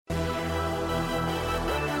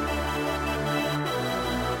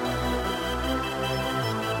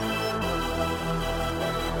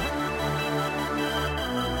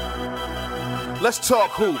Let's talk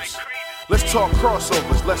hoops. Let's talk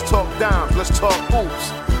crossovers. Let's talk dimes. Let's talk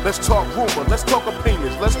hoops. Let's talk rumor. Let's talk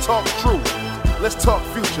opinions. Let's talk truth. Let's talk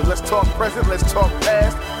future. Let's talk present. Let's talk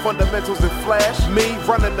past. Fundamentals and flash. Me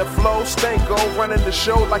running the flow. Stanko running the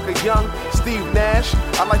show like a young Steve Nash.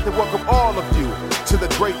 I'd like to welcome all of you to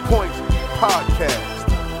the Great Point Podcast.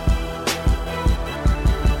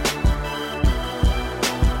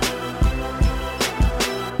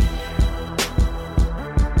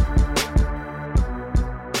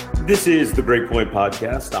 This is the Great Point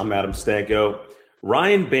Podcast. I'm Adam Stanko.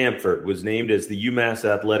 Ryan Bamford was named as the UMass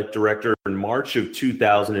Athletic Director in March of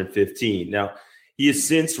 2015. Now, he has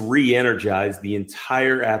since re-energized the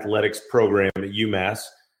entire athletics program at UMass.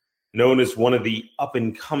 Known as one of the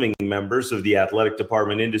up-and-coming members of the athletic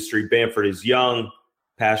department industry, Bamford is young,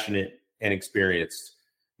 passionate, and experienced.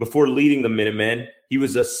 Before leading the Minutemen, he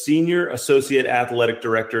was a senior associate athletic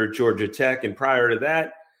director at Georgia Tech, and prior to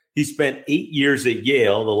that, he spent 8 years at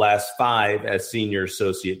Yale, the last 5 as senior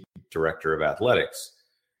associate director of athletics.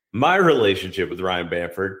 My relationship with Ryan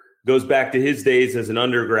Bamford goes back to his days as an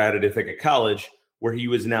undergrad at Ithaca College, where he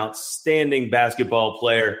was an outstanding basketball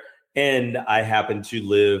player, and I happened to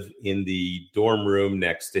live in the dorm room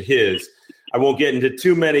next to his. I won't get into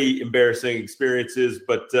too many embarrassing experiences,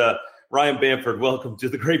 but Ryan Bamford, welcome to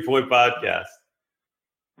the Great Point Podcast.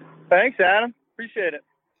 Thanks, Adam. Appreciate it.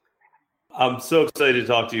 I'm so excited to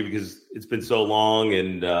talk to you because it's been so long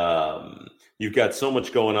and you've got so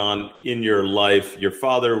much going on in your life. Your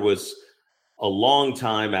father was a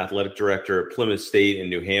longtime athletic director at Plymouth State in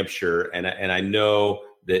New Hampshire. And I know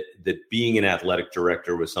that being an athletic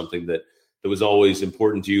director was something that was always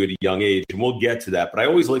important to you at a young age. And we'll get to that. But I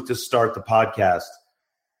always like to start the podcast.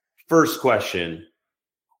 First question,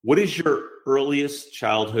 what is your earliest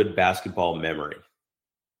childhood basketball memory?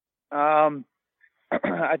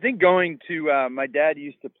 I think going to my dad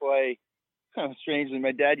used to play, strangely,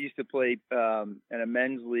 my dad used to play in a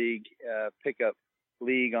men's league, pickup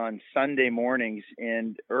league on Sunday mornings.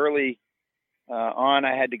 And early on,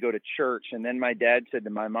 I had to go to church. And then my dad said to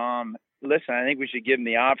my mom, listen, I think we should give him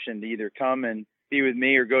the option to either come and be with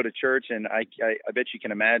me or go to church. And I bet you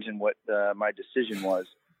can imagine what my decision was.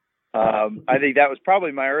 I think that was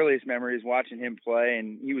probably my earliest memory is watching him play.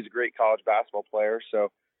 And he was a great college basketball player. So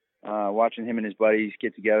watching him and his buddies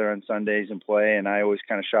get together on Sundays and play, and I always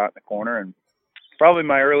kind of shot in the corner, and probably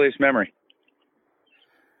my earliest memory.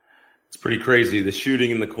 It's pretty crazy. The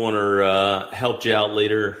shooting in the corner helped you out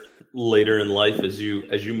later in life as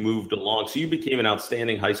you moved along. So you became an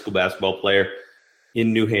outstanding high school basketball player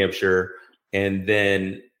in New Hampshire, and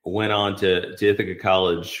then went on to Ithaca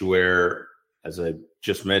College, where, as I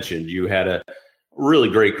just mentioned, you had a really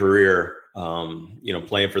great career.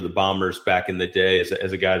 Playing for the Bombers back in the day as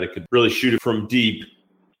a guy that could really shoot it from deep.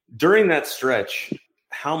 During that stretch,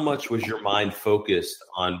 how much was your mind focused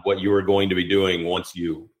on what you were going to be doing once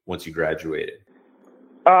you graduated?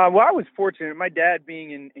 Well, I was fortunate. My dad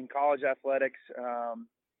being in college athletics,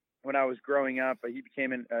 when I was growing up, he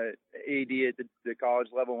became an AD at the college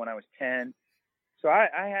level when I was 10. So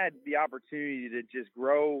I had the opportunity to just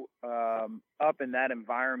grow up in that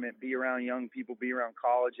environment, be around young people, be around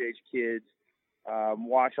college-age kids,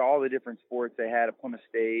 watch all the different sports they had at Plymouth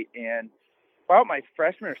State. And about my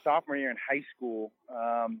freshman or sophomore year in high school,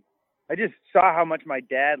 I just saw how much my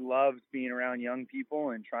dad loved being around young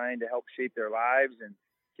people and trying to help shape their lives and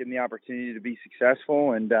give them the opportunity to be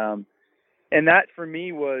successful. And that for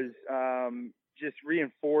me was just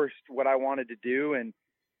reinforced what I wanted to do. And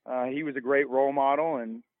he was a great role model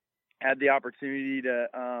and had the opportunity to,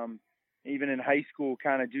 even in high school,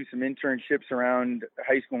 kind of do some internships around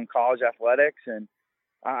high school and college athletics. And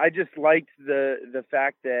I just liked the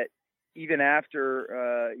fact that even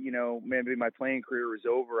after, maybe my playing career was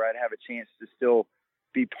over, I'd have a chance to still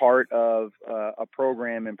be part of a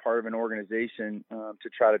program and part of an organization to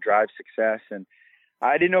try to drive success. And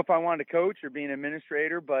I didn't know if I wanted to coach or be an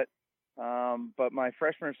administrator, but my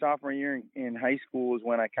freshman or sophomore year in high school is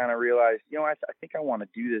when I kind of realized, I think I want to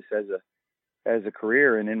do this as a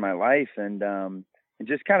career and in my life, and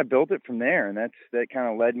just kind of built it from there. And that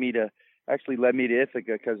kind of led me to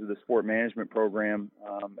Ithaca because of the sport management program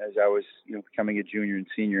as I was, becoming a junior and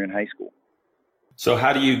senior in high school. So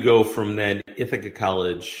how do you go from then Ithaca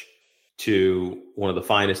College to one of the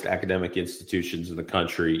finest academic institutions in the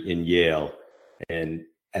country in Yale, and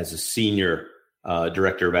as a senior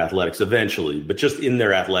director of athletics eventually, but just in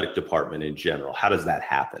their athletic department in general? How does that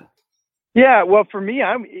happen? Yeah, well, for me,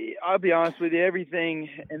 I'll be honest with you, everything,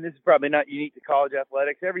 and this is probably not unique to college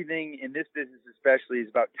athletics, everything in this business especially is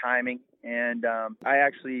about timing. And I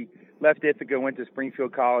actually left Ithaca, went to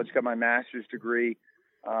Springfield College, got my master's degree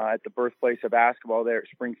at the birthplace of basketball there at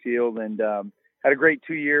Springfield, and had a great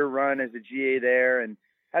 2-year run as a GA there, and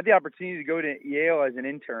had the opportunity to go to Yale as an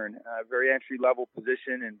intern, a very entry-level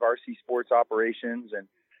position in varsity sports operations, and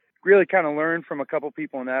really kind of learned from a couple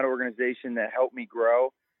people in that organization that helped me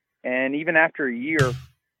grow. And even after a year,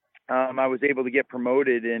 I was able to get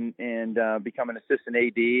promoted and become an assistant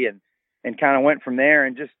AD, and kind of went from there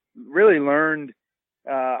and just really learned.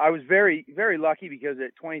 I was very, very lucky because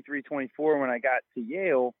at 23, 24, when I got to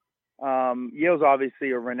Yale, Yale's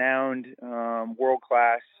obviously a renowned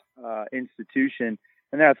world-class institution.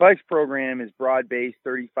 And the athletics program is broad-based,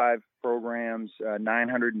 35 programs,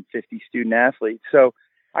 950 student athletes. So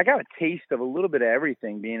I got a taste of a little bit of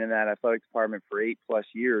everything being in that athletics department for 8+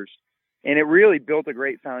 years. And it really built a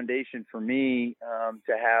great foundation for me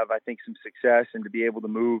to have, I think, some success and to be able to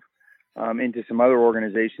move into some other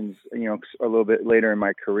organizations, a little bit later in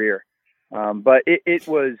my career. But it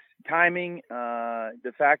was timing,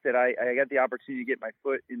 the fact that I got the opportunity to get my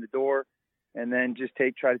foot in the door, and then just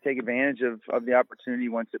try to take advantage of the opportunity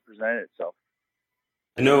once it presented itself.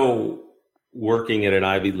 I know working at an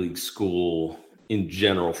Ivy League school in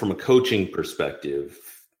general, from a coaching perspective,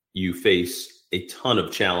 you face a ton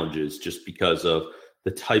of challenges just because of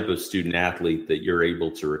the type of student athlete that you're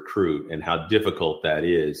able to recruit and how difficult that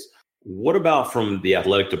is. What about from the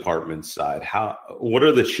athletic department side? What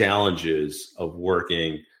are the challenges of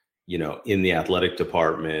working in the athletic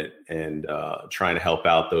department and trying to help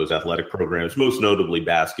out those athletic programs, most notably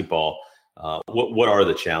basketball? What are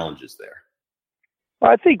the challenges there?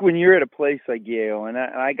 Well, I think when you're at a place like Yale, and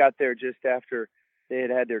I got there just after they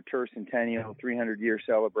had their tercentennial 300-year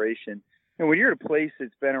celebration, and when you're at a place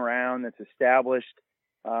that's been around, that's established,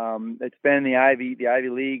 it's been the Ivy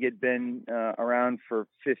League had been around for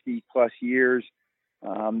 50+ years.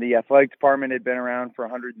 The athletic department had been around for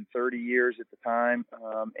 130 years at the time.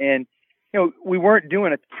 And, we weren't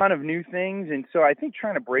doing a ton of new things. And so I think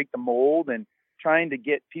trying to break the mold and trying to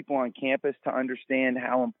get people on campus to understand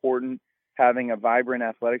how important having a vibrant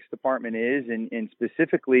athletics department is, and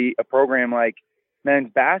specifically a program like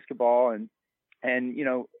men's basketball. And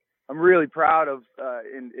I'm really proud of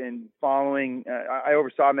in following. I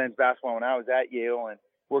oversaw men's basketball when I was at Yale and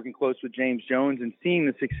working close with James Jones, and seeing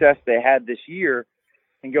the success they had this year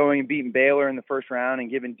and going and beating Baylor in the first round and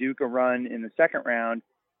giving Duke a run in the second round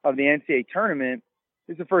of the NCAA tournament.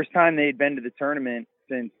 This is the first time they had been to the tournament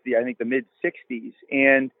since I think the mid-'60s.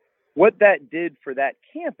 And what that did for that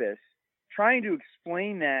campus, trying to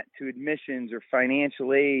explain that to admissions or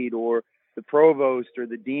financial aid or the provost or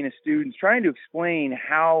the dean of students, trying to explain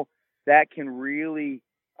how that can really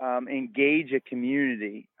engage a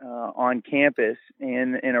community on campus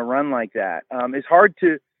in a run like that is hard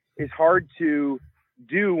to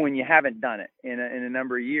do when you haven't done it in a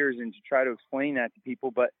number of years, and to try to explain that to people.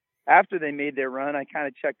 But after they made their run, I kind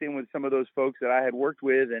of checked in with some of those folks that I had worked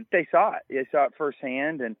with, and they saw it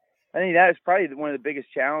firsthand. And I think that is probably one of the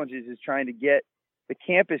biggest challenges, is trying to get the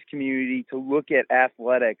campus community to look at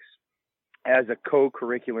athletics as a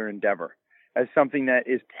co-curricular endeavor, as something that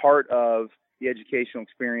is part of the educational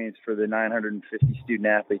experience for the 950 student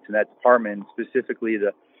athletes in that department, specifically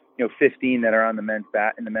the 15 that are on the men's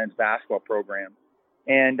basketball program.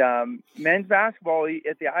 And men's basketball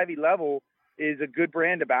at the Ivy level is a good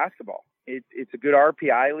brand of basketball. It's a good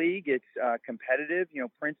RPI league. It's competitive.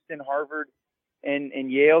 Princeton, Harvard,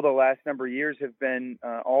 and Yale the last number of years have been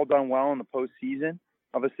all done well in the postseason.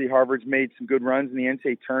 Obviously, Harvard's made some good runs in the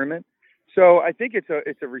NCAA tournament. So I think it's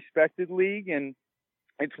a respected league, and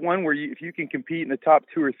it's one where if you can compete in the top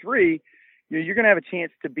 2 or 3, you're going to have a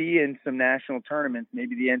chance to be in some national tournaments,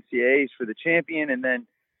 maybe the NCAAs for the champion, and then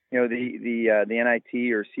the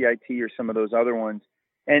NIT or CIT or some of those other ones,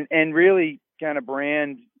 and really kind of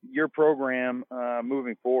brand your program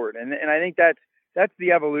moving forward. And I think that's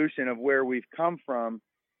the evolution of where we've come from.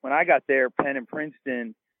 When I got there, Penn and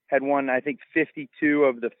Princeton had won, I think, 52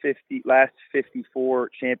 of the last 54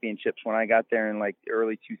 championships when I got there in like the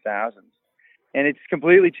early 2000s. And it's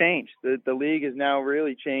completely changed. The league has now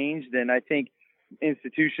really changed, and I think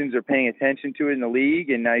institutions are paying attention to it in the league.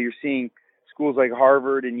 And now you're seeing schools like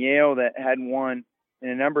Harvard and Yale that hadn't won in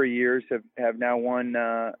a number of years have now won,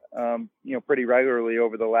 pretty regularly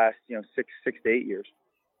over the last, 6 to 8 years.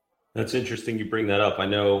 That's interesting you bring that up. I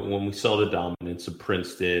know when we saw the dominance of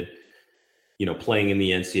Princeton, playing in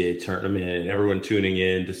the NCAA tournament, and everyone tuning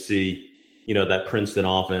in to see, that Princeton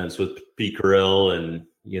offense with Pete Carrill and,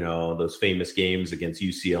 those famous games against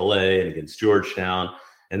UCLA and against Georgetown.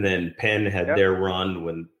 And then Penn had their run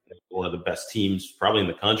when one of the best teams probably in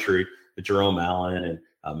the country, with Jerome Allen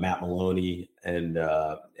and Matt Maloney and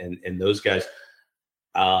those guys.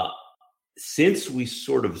 Since we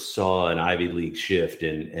sort of saw an Ivy League shift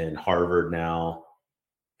and Harvard now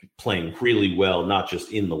playing really well, not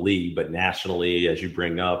just in the league, but nationally, as you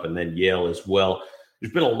bring up, and then Yale as well.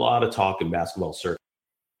 There's been a lot of talk in basketball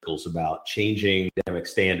circles about changing academic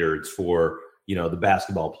standards for, the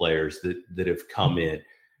basketball players that have come in.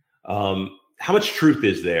 How much truth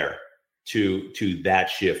is there to that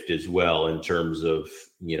shift as well in terms of,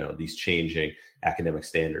 these changing academic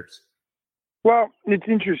standards? Well, it's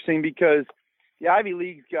interesting because the Ivy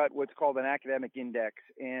League's got what's called an academic index,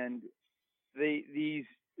 and the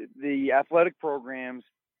athletic programs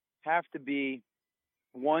have to be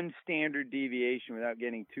one standard deviation, without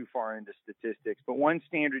getting too far into statistics, but one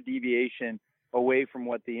standard deviation away from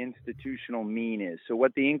what the institutional mean is. So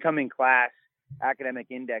what the incoming class academic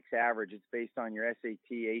index average, it's based on your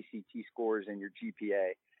SAT, ACT scores, and your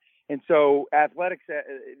GPA. And so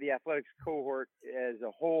the athletics cohort as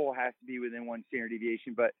a whole has to be within one standard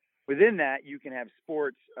deviation. But within that, you can have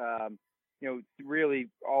sports, really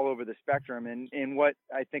all over the spectrum. And what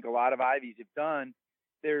I think a lot of Ivies have done,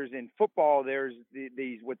 there's in football, there's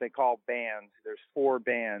these what they call bands. There's 4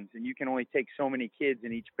 bands, and you can only take so many kids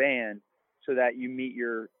in each band so that you meet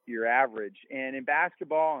your average. And in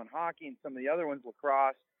basketball and hockey and some of the other ones,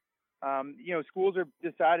 lacrosse, schools are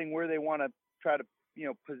deciding where they want to try to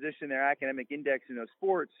position their academic index in those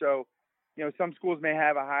sports. So, some schools may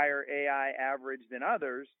have a higher AI average than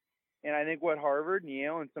others. And I think what Harvard and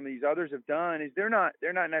Yale and some of these others have done is they're not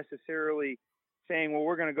necessarily saying, well,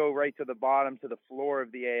 we're going to go right to the bottom, to the floor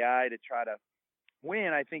of the AI to try to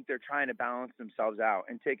win. I think they're trying to balance themselves out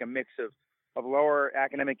and take a mix of lower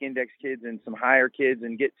academic index kids and some higher kids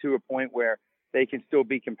and get to a point where they can still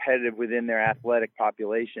be competitive within their athletic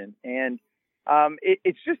population. And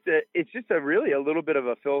it's just a really a little bit of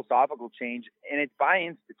a philosophical change, and it's by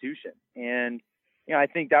institution. And I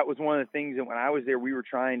think that was one of the things that when I was there, we were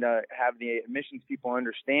trying to have the admissions people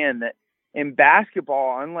understand that in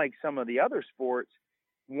basketball, unlike some of the other sports,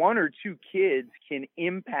 1 or 2 kids can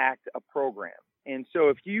impact a program. And so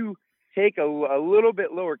if you take a little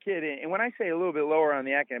bit lower kid, and when I say a little bit lower on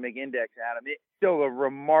the academic index, Adam, it's still a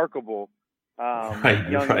remarkable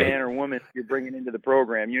young man or woman you're bringing into the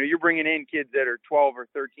program. You're bringing in kids that are 12 or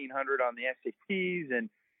 1300 on the SATs and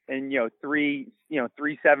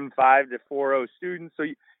 375 to 4.0 students. So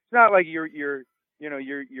it's not like you're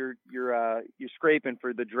scraping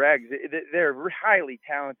for the dregs. They're highly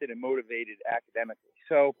talented and motivated academically.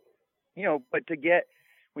 So, but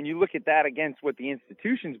when you look at that against what the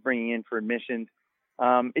institution's bringing in for admissions,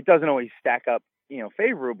 it doesn't always stack up,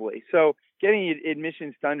 favorably. So getting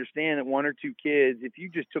admissions to understand that 1 or 2 kids, if you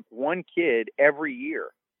just took 1 kid every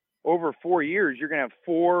year, over 4 years, you're going to have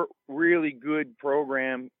 4 really good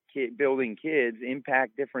program building kids,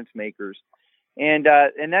 impact difference makers. And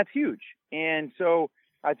that's huge. And so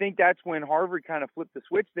I think that's when Harvard kind of flipped the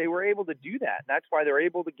switch. They were able to do that. That's why they're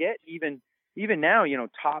able to get even now,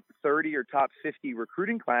 top 30 or top 50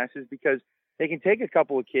 recruiting classes, because they can take a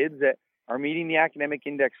couple of kids that are meeting the academic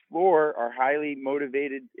index floor, are highly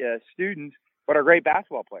motivated students, but are great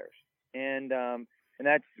basketball players. And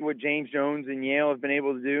that's what James Jones and Yale have been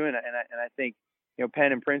able to do. And I think,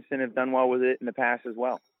 Penn and Princeton have done well with it in the past as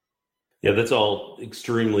well. Yeah, that's all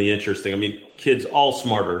extremely interesting. I mean, kids all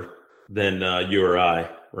smarter than you or I,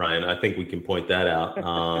 Ryan. I think we can point that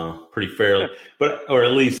out pretty fairly, or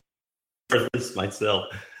at least myself.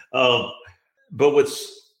 But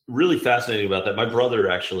what's really fascinating about that, my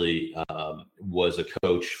brother actually was a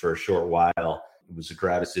coach for a short while. He was a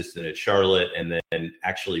grad assistant at Charlotte, and then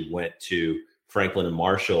actually went to Franklin and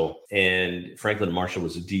Marshall. And Franklin and Marshall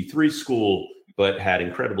was a D3 school, but had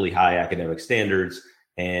incredibly high academic standards.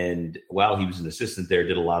 And while he was an assistant there,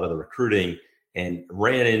 did a lot of the recruiting and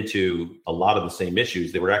ran into a lot of the same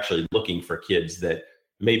issues. They were actually looking for kids that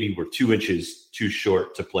maybe were 2 inches too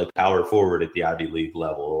short to play power forward at the Ivy League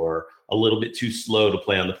level, or a little bit too slow to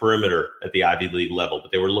play on the perimeter at the Ivy League level.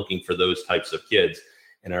 But they were looking for those types of kids.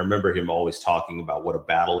 And I remember him always talking about what a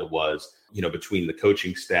battle it was, between the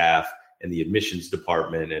coaching staff and the admissions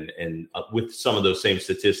department, and with some of those same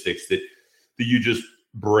statistics that you just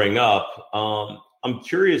bring up. I'm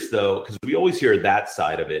curious, though, because we always hear that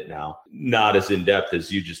side of it now, not as in-depth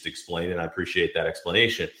as you just explained, and I appreciate that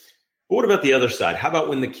explanation. But what about the other side? How about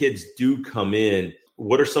when the kids do come in?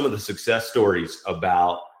 What are some of the success stories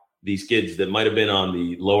about these kids that might have been on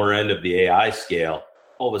the lower end of the AI scale?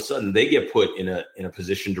 All of a sudden, they get put in a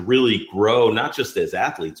position to really grow, not just as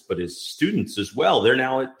athletes, but as students as well. They're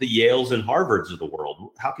now at the Yales and Harvards of the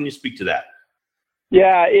world. How can you speak to that?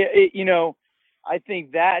 Yeah, I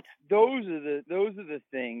think that those are the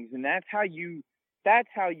things, and that's how you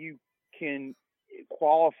can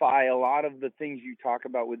qualify a lot of the things you talk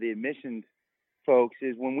about with the admissions folks.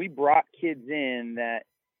 Is when we brought kids in that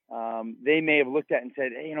they may have looked at and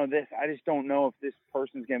said, hey, I just don't know if this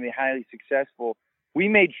person's going to be highly successful. We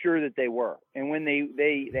made sure that they were. And when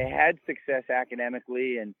they had success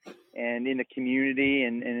academically and in the community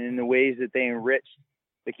and in the ways that they enriched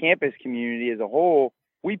the campus community as a whole,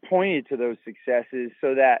 we pointed to those successes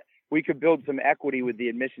so that we could build some equity with the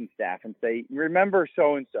admission staff and say, remember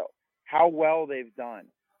so-and-so, how well they've done.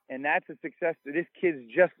 And that's a success. This kid's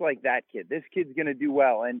just like that kid. This kid's going to do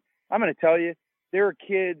well. And I'm going to tell you, there are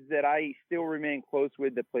kids that I still remain close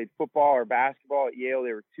with that played football or basketball at Yale.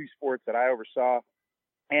 There were two sports that I oversaw.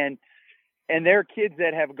 And there are kids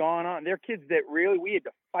that have gone on. They're kids that really we had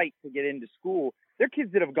to fight to get into school. They're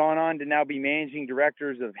kids that have gone on to now be managing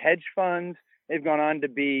directors of hedge funds. They've gone on to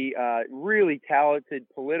be really talented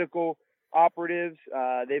political operatives.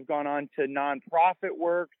 They've gone on to nonprofit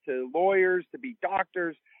work, to lawyers, to be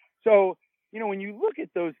doctors. So, when you look at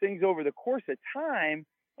those things over the course of time,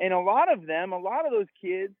 and a lot of those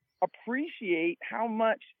kids appreciate how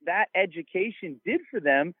much that education did for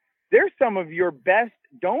them. They're some of your best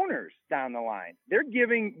donors down the line. They're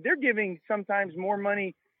giving sometimes more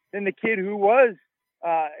money than the kid who was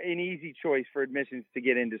an easy choice for admissions to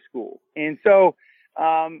get into school. And so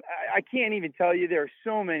I can't even tell you, there are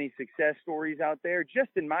so many success stories out there.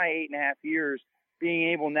 Just in my 8.5 years,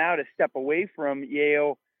 being able now to step away from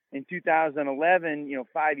Yale in 2011,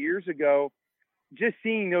 5 years ago, just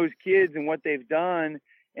seeing those kids and what they've done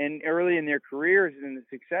and early in their careers and the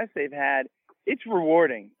success they've had, it's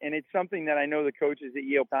rewarding. And it's something that I know the coaches at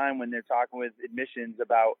Yale time when they're talking with admissions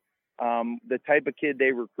about the type of kid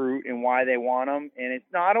they recruit and why they want them. And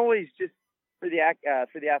it's not always just for the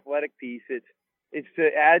athletic piece. It's to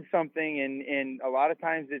add something. And a lot of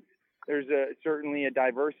times there's certainly a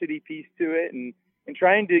diversity piece to it and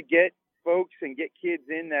trying to get folks and get kids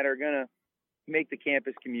in that are going to make the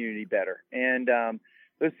campus community better. And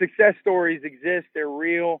those success stories exist. They're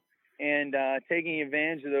real. And taking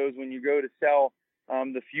advantage of those when you go to sell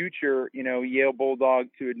the future, Yale Bulldog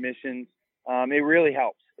to admissions, it really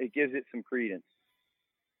helps. It gives it some credence.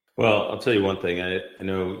 Well, I'll tell you one thing. I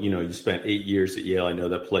know, you spent 8 years at Yale. I know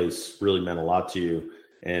that place really meant a lot to you.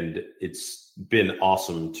 And it's been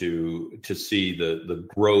awesome to see the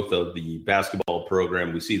growth of the basketball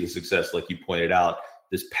program. We see the success, like you pointed out,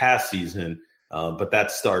 this past season. But that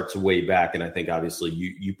starts way back. And I think obviously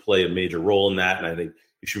you play a major role in that. And I think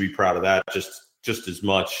you should be proud of that just as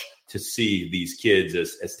much to see these kids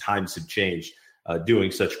as times have changed,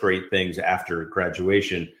 doing such great things after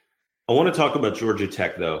graduation. I want to talk about Georgia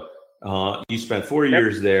Tech, though. You spent 4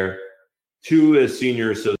 years there, 2 as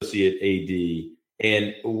senior associate AD.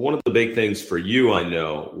 And one of the big things for you, I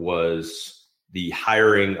know, was the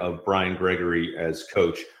hiring of Brian Gregory as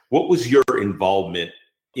coach. What was your involvement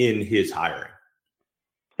in his hiring?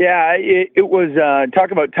 Yeah, it was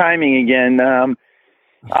talk about timing again.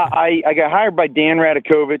 I got hired by Dan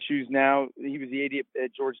Radakovich, he was the AD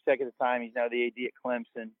at Georgia Tech at the time. He's now the AD at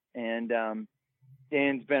Clemson. And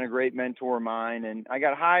Dan's been a great mentor of mine. And I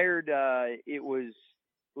got hired, it was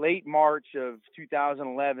late March of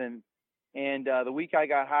 2011. And the week I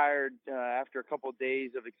got hired, after a couple of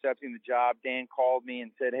days of accepting the job, Dan called me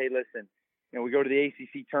and said, hey, listen, we go to the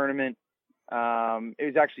ACC tournament.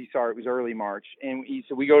 It was early March. And he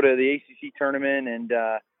said, we go to the ACC tournament. And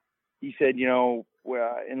he said,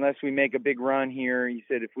 unless we make a big run here, he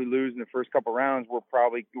said, if we lose in the first couple rounds, we're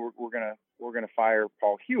going to fire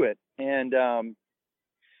Paul Hewitt. And,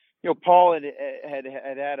 Paul had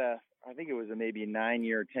I think it was maybe a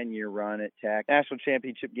 9-year, 10-year run at Tech, national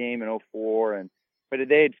championship game in 2004. But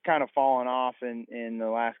they had kind of fallen off in the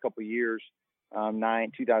last couple of years,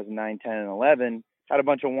 2009, 10, and 11. Had a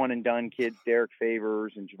bunch of one and done kids, Derek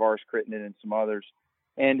Favors and Javaris Crittenden and some others.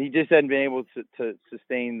 And he just hadn't been able to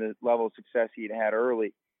sustain the level of success he'd had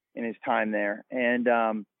early in his time there. And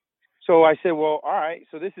so I said, well, all right.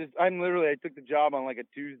 So I took the job on like a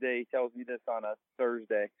Tuesday. He tells me this on a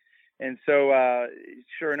Thursday. And so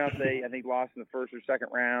sure enough, they, I think, lost in the first or second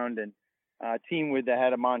round. And team that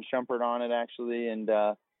had Amon Shumpert on it, actually. And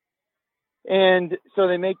so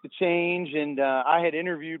they make the change, and I had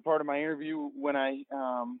interviewed. Part of my interview when I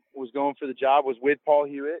was going for the job was with Paul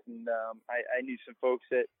Hewitt, and I knew some folks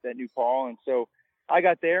that knew Paul, and so I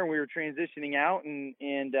got there, and we were transitioning out,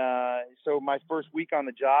 and so my first week on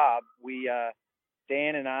the job,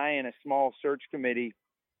 Dan and I and a small search committee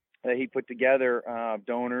that he put together,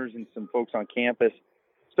 donors and some folks on campus,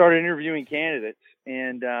 started interviewing candidates,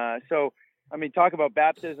 and so. I mean, talk about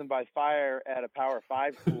baptism by fire at a Power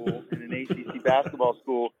 5 school in an ACC basketball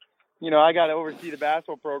school. I got to oversee the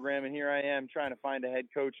basketball program, and here I am trying to find a head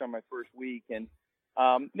coach on my first week. And,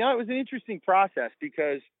 it was an interesting process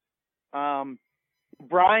because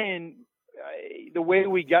Brian the way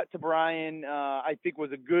we got to Brian, I think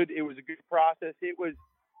was a good process. It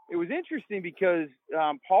was interesting because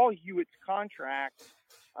Paul Hewitt's contract,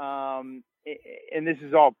 and this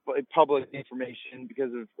is all public information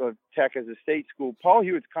because of Tech as a state school. Paul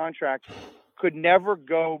Hewitt's contract could never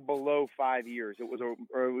go below 5 years. It was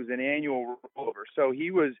an annual rollover. So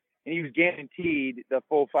he was guaranteed the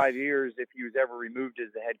full 5 years if he was ever removed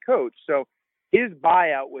as the head coach. So his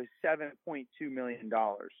buyout was $7.2 million.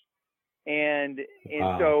 And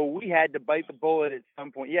Wow. So we had to bite the bullet at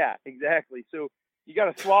some point. Yeah, exactly. So you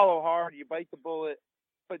got to swallow hard, you bite the bullet.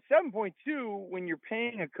 But 7.2, when you're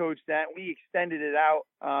paying a coach that, we extended it out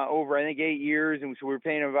over, I think, 8 years. And so we were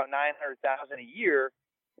paying him about $900,000 a year.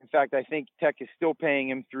 In fact, I think Tech is still paying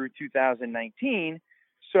him through 2019.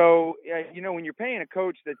 So, when you're paying a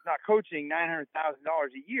coach that's not coaching $900,000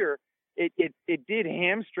 a year, it did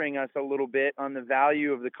hamstring us a little bit on the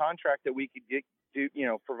value of the contract that we could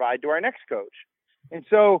provide to our next coach. And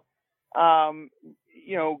so,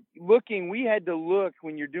 we had to look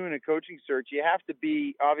when you're doing a coaching search, you have to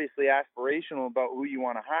be obviously aspirational about who you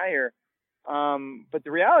want to hire. But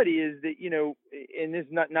the reality is that, and this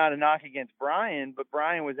is not a knock against Brian, but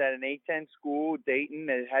Brian was at an A-10 school, Dayton,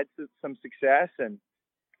 that had some success and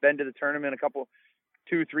been to the tournament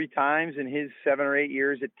 2-3 times in his 7 or 8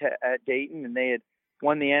 years at Dayton. And they had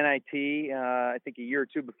won the NIT, I think a year or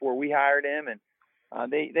two before we hired him. And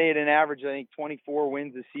they had an average, I think, 24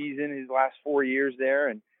 wins a season his last 4 years there.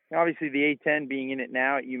 And obviously the A-10 being in it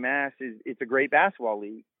now at UMass it's a great basketball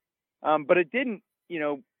league. But it didn't,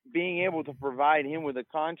 being able to provide him with a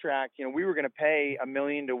contract, we were going to pay $1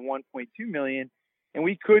 million to $1.2 million, and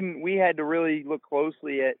we had to really look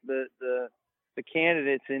closely at the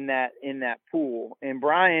candidates in that pool. And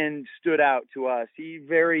Brian stood out to us. He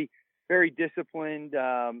very, very disciplined.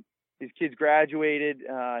 His kids graduated.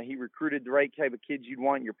 He recruited the right type of kids you'd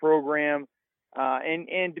want in your program.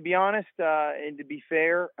 And to be honest, and to be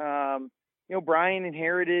fair, Brian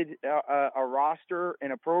inherited a roster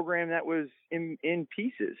and a program that was in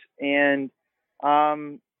pieces, and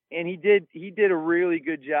he did a really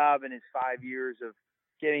good job in his 5 years of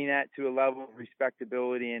getting that to a level of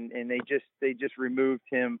respectability, and they just removed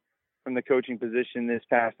him from the coaching position this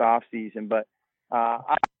past off season. But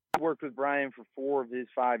I worked with Brian for 4 of his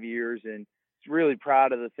 5 years, and really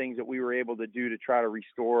proud of the things that we were able to do to try to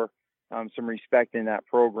restore some respect in that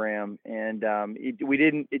program. And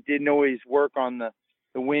it didn't always work on the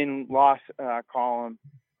win-loss column,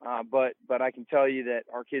 but I can tell you that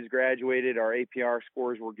our kids graduated, our APR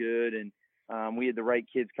scores were good, and we had the right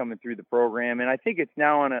kids coming through the program. And I think it's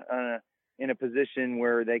now in a position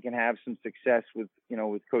where they can have some success with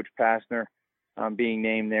Coach Pastner being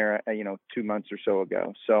named there 2 months or so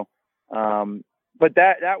ago. So but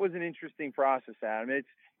that was an interesting process, Adam. It's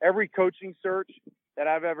every coaching search that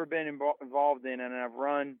I've ever been involved in, and I've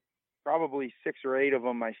run probably 6 or 8 of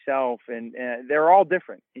them myself, and they're all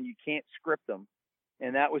different, and you can't script them.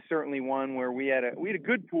 And that was certainly one where we had a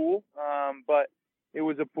good pool, but it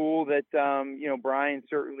was a pool that Brian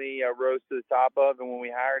certainly rose to the top of, and when we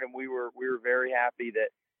hired him, we were very happy that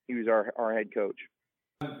he was our head coach.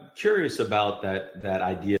 I'm curious about that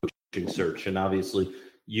idea of coaching search, and obviously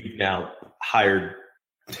you've now hired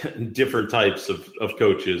different types of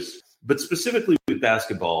coaches. But specifically with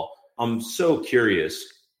basketball, I'm so curious,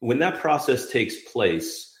 when that process takes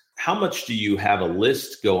place, how much do you have a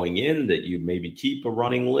list going in that you maybe keep a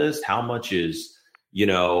running list? How much is,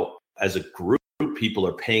 as a group, people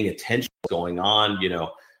are paying attention to what's going on,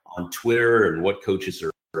 on Twitter and what coaches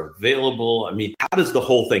are available? I mean, how does the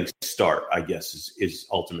whole thing start, I guess, is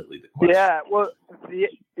ultimately the question. Yeah, well,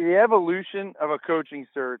 the evolution of a coaching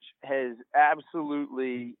search has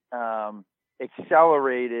absolutely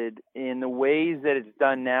accelerated in the ways that it's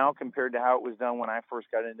done now compared to how it was done when I first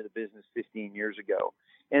got into the business 15 years ago.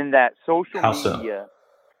 In that social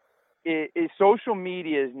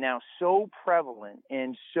media is now so prevalent,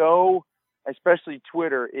 and so, especially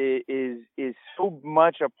Twitter, is so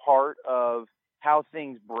much a part of how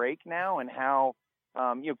things break now, and how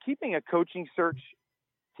keeping a coaching search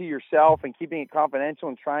to yourself and keeping it confidential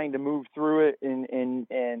and trying to move through it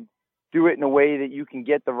and do it in a way that you can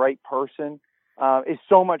get the right person is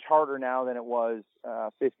so much harder now than it was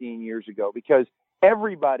 15 years ago, because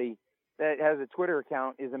everybody that has a Twitter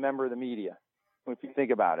account is a member of the media, if you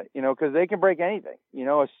think about it, because they can break anything.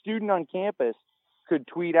 A student on campus could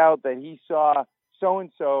tweet out that he saw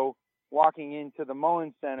so-and-so walking into the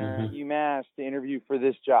Mullins Center at UMass to interview for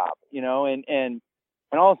this job, and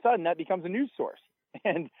all of a sudden that becomes a news source.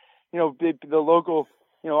 And, the local,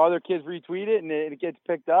 other kids retweet it, and it gets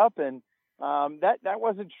picked up, and That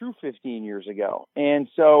wasn't true 15 years ago. And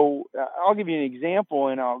so I'll give you an example,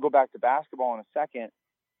 and I'll go back to basketball in a second.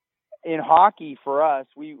 In hockey, for us,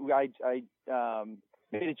 I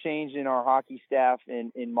made a change in our hockey staff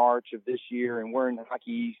in March of this year, and we're in the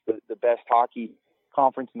Hockey East, the best hockey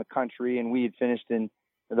conference in the country, and we had finished in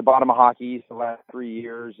the bottom of Hockey East the last 3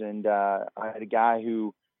 years. And I had a guy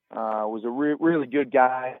who was a really good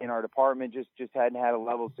guy in our department, just hadn't had a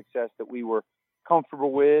level of success that we were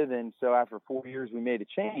comfortable with. And so after 4 years, we made a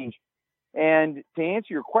change. And to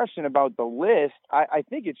answer your question about the list, I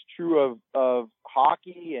think it's true of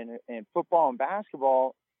hockey and football and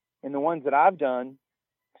basketball. And the ones that I've done,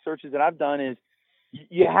 searches that I've done, is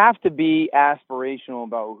you have to be aspirational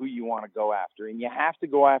about who you want to go after. And you have to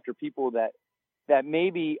go after people that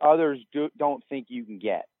maybe others don't think you can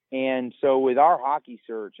get. And so with our hockey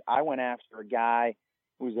search, I went after a guy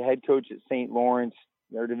who was the head coach at St. Lawrence.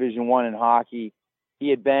 They're Division I in hockey. He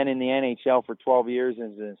had been in the NHL for 12 years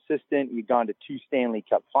as an assistant. He'd gone to 2 Stanley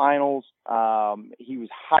Cup finals. He was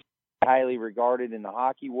highly regarded in the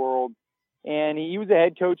hockey world. And he was a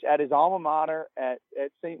head coach at his alma mater at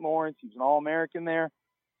St. Lawrence. He was an All-American there.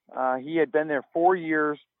 He had been there 4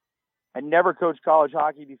 years. Had never coached college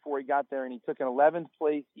hockey before he got there, and he took an 11th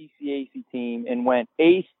place ECAC team and went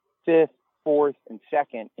 8th, 5th, 4th, and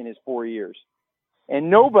 2nd in his 4 years. And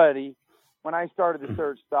nobody, when I started the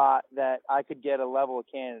search, thought that I could get a level of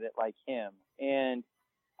candidate like him. And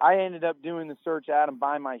I ended up doing the search, Adam,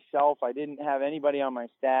 by myself. I didn't have anybody on my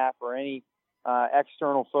staff or any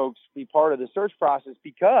external folks be part of the search process,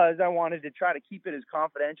 because I wanted to try to keep it as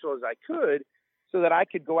confidential as I could so that I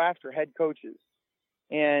could go after head coaches.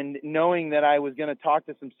 And knowing that I was going to talk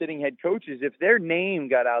to some sitting head coaches, if their name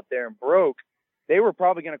got out there and broke, they were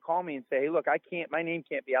probably going to call me and say, hey, look, my name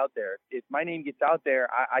can't be out there. If my name gets out there,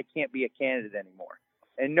 I can't be a candidate anymore.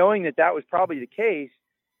 And knowing that that was probably the case,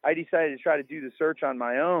 I decided to try to do the search on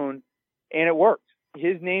my own, and it worked.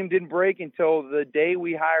 His name didn't break until the day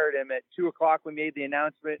we hired him at 2:00. We made the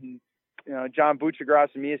announcement, and John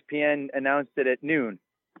Buchagras from ESPN announced it at noon.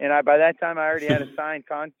 And by that time, I already had a signed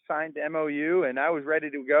MOU, and I was ready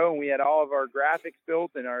to go. And we had all of our graphics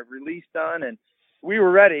built and our release done, and we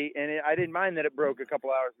were ready. And I didn't mind that it broke a couple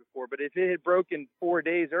hours before. But if it had broken 4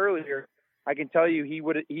 days earlier, I can tell you he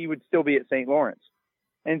would still be at St. Lawrence.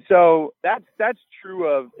 And so that's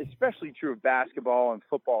true especially true of basketball and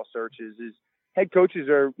football searches. Is head coaches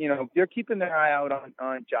are, they're keeping their eye out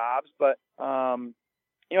on jobs. But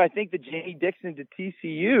I think the Jamie Dixon to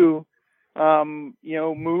TCU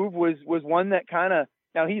move was one that kind of,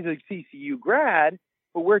 now he's a TCU grad,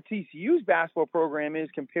 but where TCU's basketball program is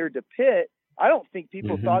compared to Pitt, I don't think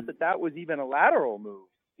people thought that was even a lateral move,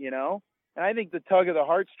 and I think the tug of the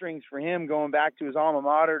heartstrings for him going back to his alma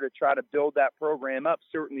mater to try to build that program up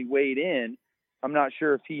certainly weighed in. I'm not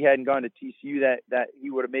sure if he hadn't gone to TCU that he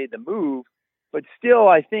would have made the move, but still,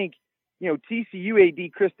 I think, TCU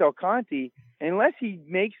AD Chris Del Conte, unless he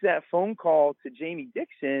makes that phone call to Jamie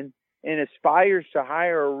Dixon and aspires to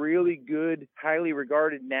hire a really good, highly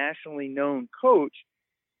regarded, nationally known coach,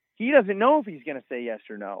 he doesn't know if he's going to say yes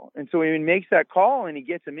or no. And so when he makes that call and he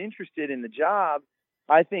gets him interested in the job,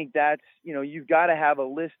 I think that's, you've got to have a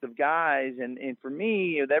list of guys. And for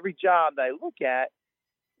me, with every job that I look at,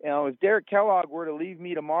 if Derek Kellogg were to leave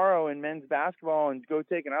me tomorrow in men's basketball and go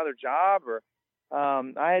take another job, or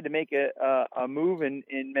I had to make a move in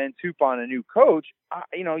men's hoop on a new coach,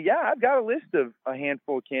 I've got a list of a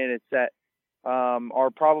handful of candidates that are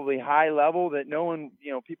probably high level that no one,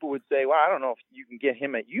 people would say, well, I don't know if you can get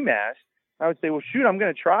him at UMass. I would say, well, shoot, I'm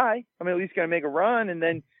going to try. I'm at least going to make a run. And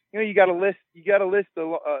then, you got a list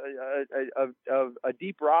of a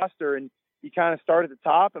deep roster, and you kind of start at the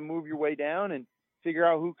top and move your way down and figure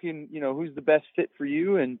out who can, who's the best fit for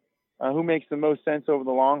you and who makes the most sense over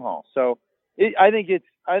the long haul. So I think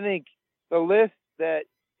the list that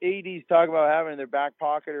ADs talk about having in their back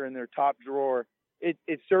pocket or in their top drawer,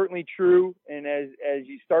 it's certainly true. And as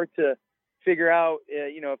you start to figure out,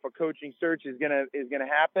 if a coaching search is gonna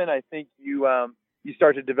happen, I think you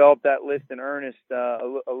start to develop that list in earnest a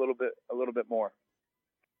little bit more.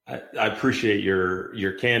 I appreciate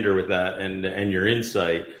your candor with that and your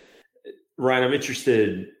insight, Ryan. I'm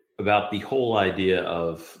interested about the whole idea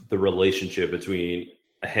of the relationship between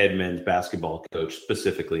a head men's basketball coach,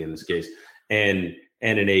 specifically in this case, and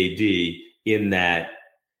an AD, in that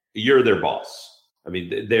you're their boss. I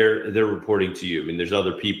mean, they're reporting to you. I mean, there's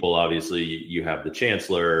other people. Obviously, you have the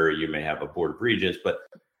chancellor, you may have a board of regents, but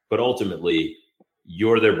ultimately,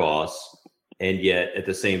 you're their boss. And yet, at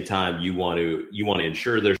the same time, you want to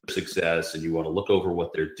ensure their success, and you want to look over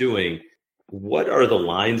what they're doing. What are the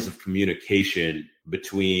lines of communication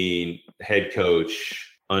between head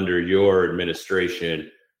coach, under your administration.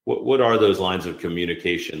 What are those lines of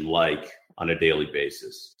communication like on a daily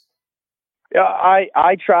basis? Yeah,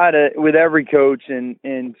 I try to, with every coach,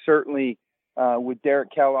 and certainly with Derek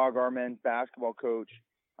Kellogg, our men's basketball coach.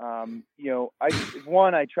 I've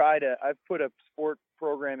put a sport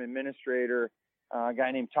program administrator, a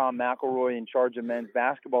guy named Tom McElroy, in charge of men's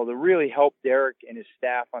basketball to really help Derek and his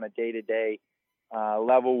staff on a day-to-day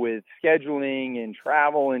level with scheduling and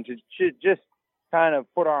travel, and to just kind of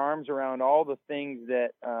put our arms around all the things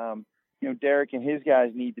that Derek and his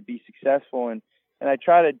guys need to be successful. And I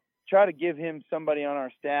try to give him somebody on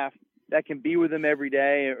our staff that can be with them every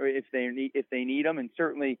day, or if they need them. And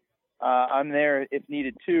certainly I'm there if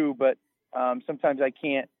needed too, but sometimes I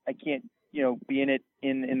can't be in it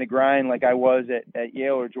in the grind like I was at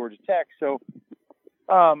Yale or Georgia Tech. So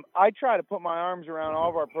I try to put my arms around all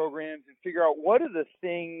of our programs and figure out what are the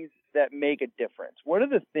things that make a difference. What are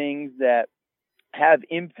the things that have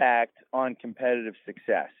impact on competitive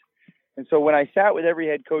success? And so when I sat with every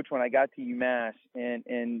head coach when I got to UMass,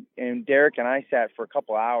 and Derek and I sat for a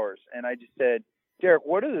couple hours, and I just said, Derek,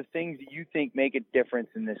 what are the things that you think make a difference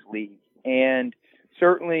in this league? And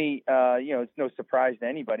certainly, it's no surprise to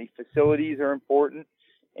anybody, facilities are important.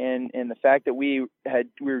 And the fact that we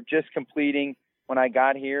were just completing, when I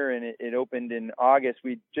got here and it opened in August,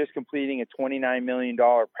 we just completing a $29 million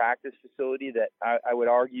practice facility that I would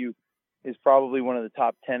argue is probably one of the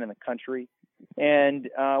top 10 in the country. And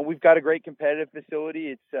we've got a great competitive facility.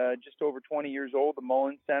 It's just over 20 years old, the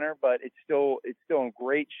Mullins Center, but it's still in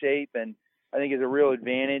great shape, and I think is a real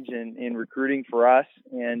advantage in recruiting for us.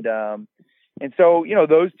 And so,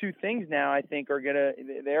 those two things now I think they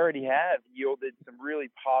already have yielded some really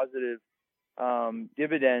positive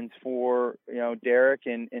dividends for, Derek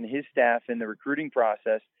and his staff in the recruiting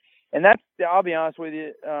process. And I'll be honest with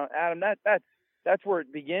you, Adam, that's where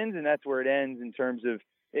it begins and that's where it ends in terms of,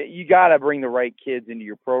 you got to bring the right kids into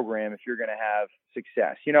your program if you're going to have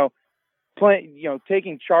success.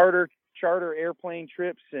 Taking charter airplane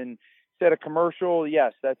trips and instead of commercial,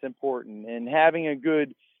 yes, that's important. And having a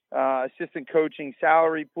good assistant coaching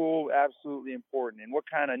salary pool, absolutely important. And what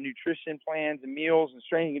kind of nutrition plans and meals and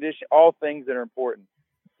strength and conditioning, all things that are important.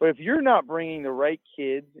 But if you're not bringing the right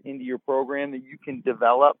kids into your program that you can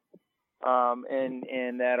develop,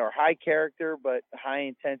 and that are high character but high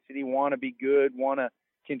intensity, want to be good, want to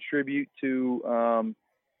contribute to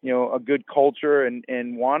a good culture,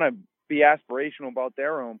 and want to be aspirational about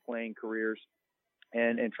their own playing careers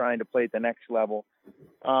and trying to play at the next level,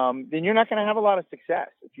 then you're not going to have a lot of success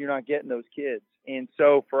if you're not getting those kids. And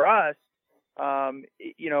so for us,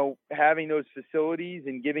 having those facilities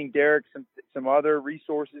and giving Derek some other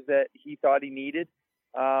resources that he thought he needed,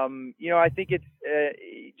 I think it's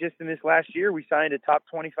just in this last year we signed a top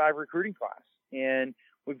 25 recruiting class, and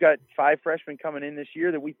we've got 5 freshmen coming in this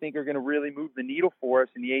year that we think are going to really move the needle for us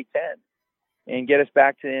in the A10 and get us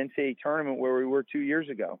back to the NCAA tournament where we were 2 years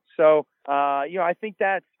ago. So, I think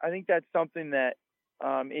that's something that,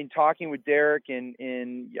 in talking with Derek, and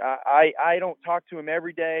I don't talk to him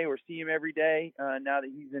every day or see him every day now that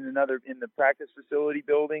he's in the practice facility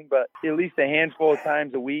building, but at least a handful of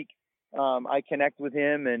times a week, I connect with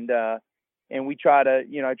him, and we try to,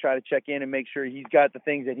 I try to check in and make sure he's got the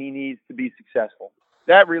things that he needs to be successful.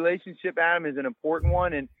 That relationship, Adam, is an important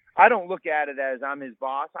one. And I don't look at it as I'm his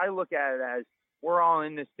boss. I look at it as we're all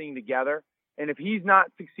in this thing together. And if he's not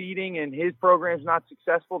succeeding and his program's not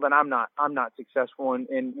successful, then I'm not successful.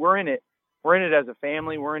 And we're in it as a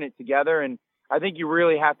family. We're in it together. And I think you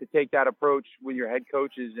really have to take that approach with your head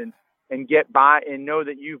coaches and get by and know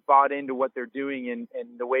that you've bought into what they're doing and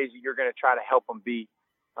the ways that you're going to try to help them be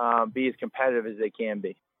as competitive as they can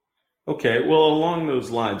be. Okay, well, along those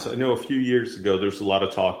lines, I know a few years ago there was a lot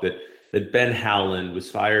of talk that Ben Howland was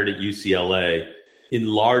fired at UCLA in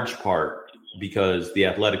large part because the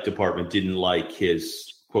athletic department didn't like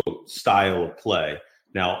his, quote, style of play.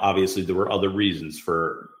 Now, obviously, there were other reasons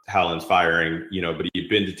for Howland's firing, but he'd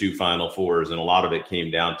been to 2 Final Fours, and a lot of it came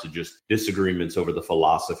down to just disagreements over the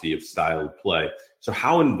philosophy of style of play. So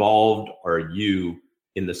how involved are you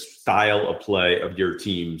in the style of play of your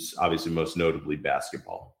teams, obviously most notably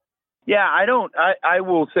basketball? Yeah, I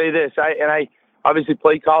will say this. I obviously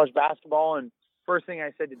played college basketball, and first thing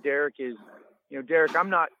I said to Derek is, Derek, I'm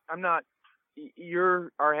not,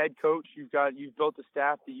 you're our head coach. You've built a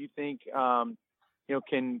staff that you think,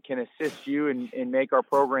 can assist you and make our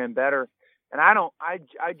program better. And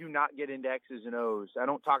I do not get into X's and O's. I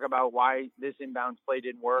don't talk about why this inbounds play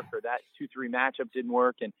didn't work or that 2-3 matchup didn't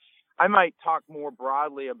work. And I might talk more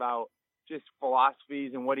broadly about just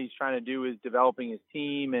philosophies and what he's trying to do is developing his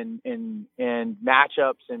team and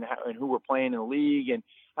matchups and who we're playing in the league. And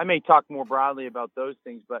I may talk more broadly about those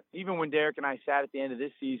things, but even when Derek and I sat at the end of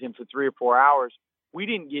this season for 3 or 4 hours, we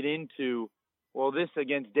didn't get into, well, this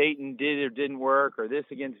against Dayton did or didn't work, or this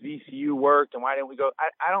against VCU worked, and why didn't we go?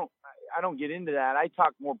 I don't get into that. I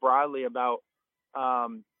talk more broadly about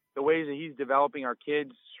the ways that he's developing our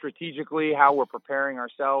kids strategically, how we're preparing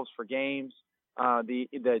ourselves for games, the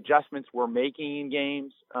adjustments we're making in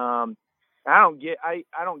games. I don't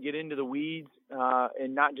get into the weeds,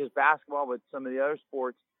 and not just basketball, but some of the other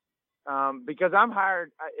sports, because I'm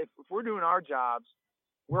hired. If we're doing our jobs,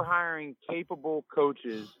 we're hiring capable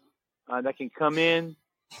coaches that can come in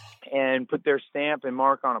and put their stamp and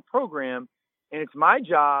mark on a program. And it's my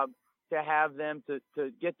job to have them to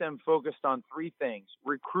get them focused on 3 things: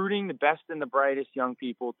 recruiting the best and the brightest young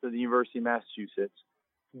people to the University of Massachusetts,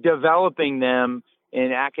 developing them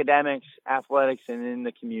in academics, athletics, and in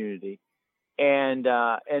the community. And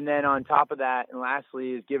then on top of that, and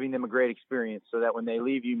lastly, is giving them a great experience so that when they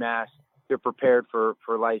leave UMass, they're prepared for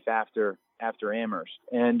life after Amherst.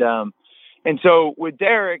 And so with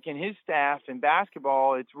Derek and his staff in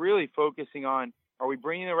basketball, it's really focusing on, are we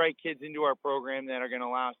bringing the right kids into our program that are going to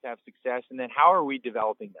allow us to have success? And then how are we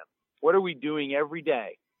developing them? What are we doing every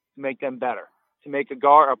day to make them better? To make a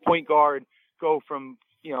point guard go from,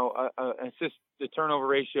 assist to turnover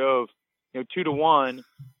ratio of, 2 to 1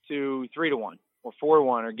 to 3 to 1 or 4 to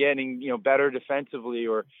 1, or getting, better defensively,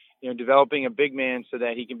 or, developing a big man so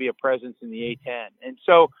that he can be a presence in the A10. And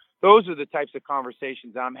so those are the types of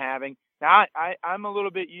conversations I'm having. Now, I'm a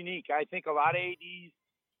little bit unique. I think a lot of ADs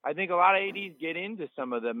get into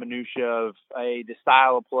some of the minutia of the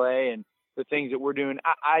style of play and the things that we're doing.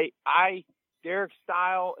 Derek's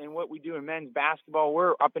style and what we do in men's basketball,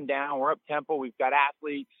 we're up and down, we're up tempo, we've got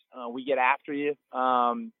athletes, we get after you.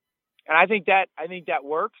 And I think that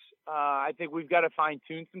works. I think we've got to fine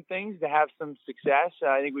tune some things to have some success.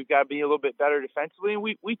 I think we've got to be a little bit better defensively. And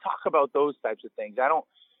we talk about those types of things. I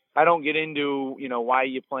don't get into, why are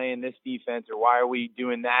you playing this defense, or why are we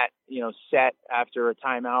doing that, set after a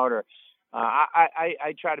timeout, or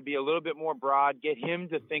I try to be a little bit more broad, get him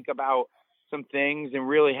to think about some things and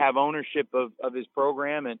really have ownership of his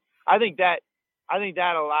program. And I think that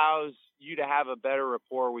allows you to have a better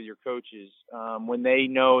rapport with your coaches when they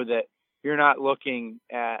know that you're not looking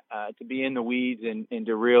at to be in the weeds and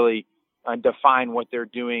to really define what they're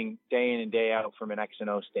doing day in and day out from an X and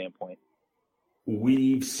O standpoint.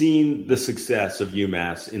 We've seen the success of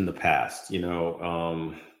UMass in the past,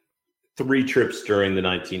 3 trips during the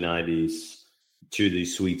 1990s to the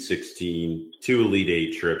Sweet 16, 2 Elite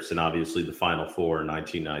 8 trips, and obviously the Final Four in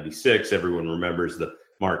 1996. Everyone remembers the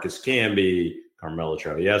Marcus Camby, Carmelo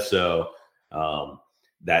Travieso,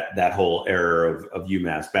 that whole era of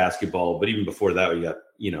UMass basketball. But even before that, we got,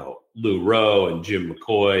 Lou Rowe and Jim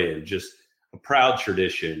McCoy, and just a proud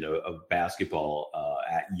tradition of basketball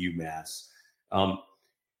at UMass.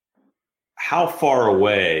 How far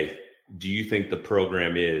away do you think the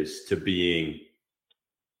program is to being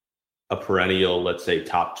a perennial, let's say,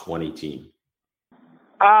 top 20 team?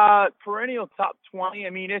 Perennial top 20. I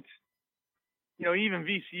mean, it's, even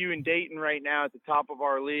VCU and Dayton right now at the top of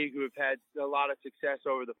our league, who have had a lot of success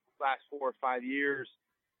over the last 4 or 5 years.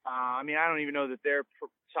 I don't even know that they're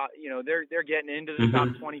getting into the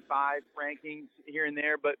top 25 rankings here and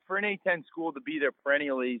there, but for an A10 school to be there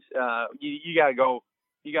perennially, you got to go,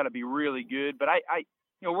 you got to be really good. But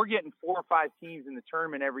we're getting 4 or 5 teams in the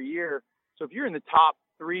tournament every year. So if you're in the top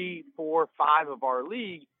 3, 4, 5 of our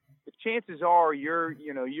league, the chances are you're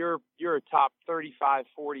a top 35,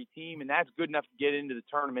 40 team, and that's good enough to get into the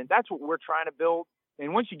tournament. That's what we're trying to build.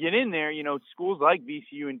 And once you get in there, schools like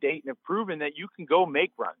VCU and Dayton have proven that you can go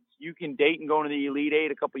make runs. You can Dayton going to the Elite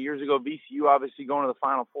 8 a couple of years ago, VCU obviously going to the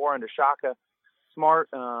Final Four under Shaka Smart.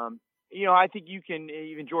 I think you can,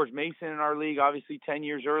 even George Mason in our league, obviously 10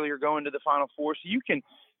 years earlier going to the Final Four. So you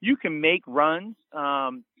can make runs.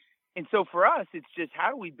 And so for us, it's just,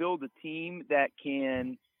 how do we build a team that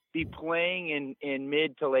can be playing in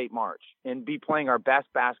mid to late March and be playing our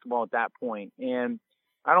best basketball at that point? And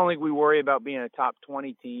I don't think we worry about being a top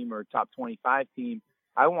 20 team or top 25 team.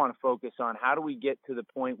 I want to focus on, how do we get to the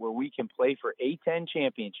point where we can play for A10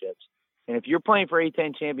 championships? And if you're playing for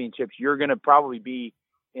A10 championships, you're going to probably be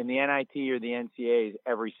in the NIT or the NCAAs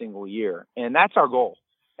every single year. And that's our goal.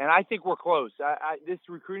 And I think we're close. This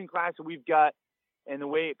recruiting class that we've got, and the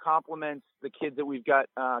way it complements the kids that we've got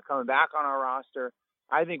coming back on our roster,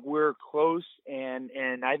 I think we're close, and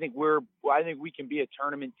I think we can be a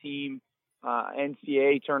tournament team,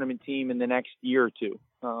 NCAA tournament team in the next year or two.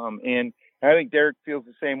 And I think Derek feels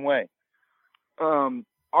the same way.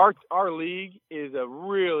 Our league is a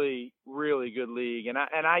really, really good league, and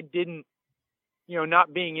I didn't,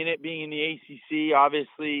 not being in it, being in the ACC,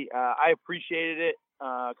 obviously, I appreciated it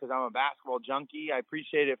because I'm a basketball junkie. I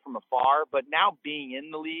appreciated it from afar. But now being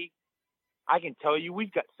in the league, I can tell you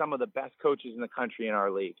we've got some of the best coaches in the country in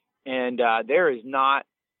our league. And there is not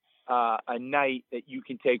a night that you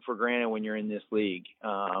can take for granted when you're in this league.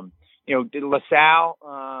 LaSalle,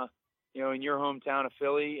 in your hometown of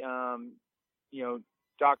Philly,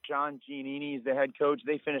 Doc John Giannini is the head coach.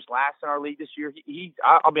 They finished last in our league this year.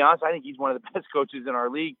 I'll be honest, I think he's one of the best coaches in our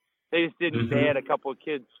league. They just didn't. They had a couple of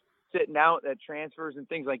kids sitting out at transfers and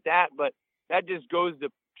things like that. But that just goes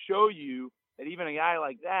to show you that even a guy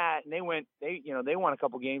like that, and they won a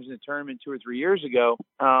couple games in the tournament 2 or 3 years ago.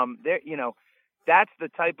 That's the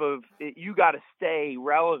type of, you got to stay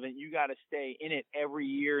relevant. You got to stay in it every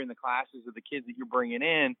year in the classes of the kids that you're bringing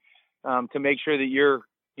in to make sure that you're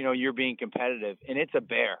being competitive. And it's a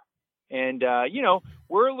bear. And,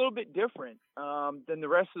 we're a little bit different than the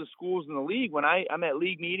rest of the schools in the league. When I'm at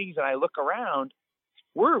league meetings and I look around,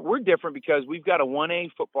 we're different because we've got a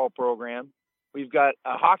 1A football program. We've got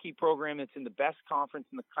a hockey program that's in the best conference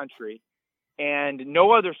in the country. And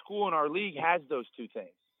no other school in our league has those two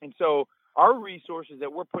things. And so our resources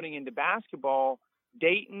that we're putting into basketball,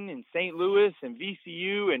 Dayton and St. Louis and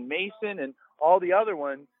VCU and Mason and all the other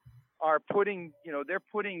ones are putting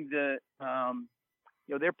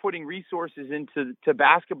resources into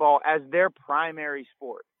basketball as their primary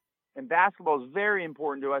sport. And basketball is very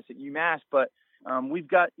important to us at UMass, but we've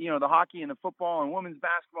got, the hockey and the football and women's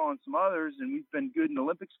basketball and some others, and we've been good in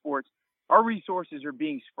Olympic sports. Our resources are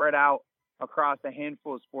being spread out across a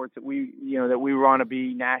handful of sports that we want to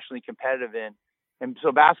be nationally competitive in. And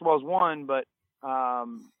so basketball is one, but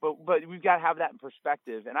we've got to have that in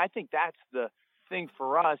perspective. And I think that's the thing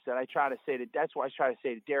for us that that's why I try to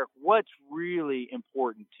say to Derek, what's really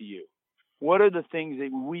important to you? What are the things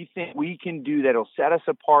that we think we can do that'll set us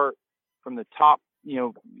apart from the top,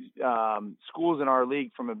 schools in our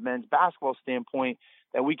league from a men's basketball standpoint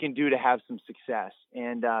that we can do to have some success?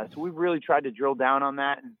 And so we've really tried to drill down on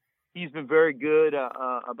that. And he's been very good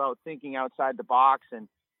about thinking outside the box and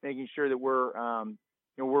making sure that we're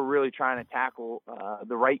really trying to tackle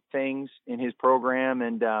the right things in his program.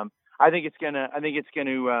 And I think it's gonna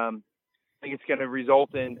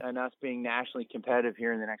result in us being nationally competitive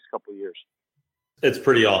here in the next couple of years. It's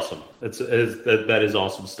pretty awesome. That is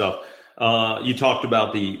awesome stuff. You talked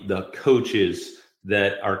about the coaches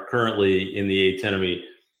that are currently in the Academy.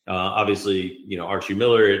 Obviously, Archie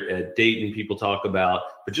Miller at Dayton, people talk about,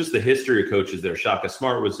 but just the history of coaches there. Shaka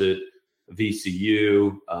Smart was at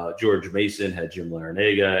VCU. George Mason had Jim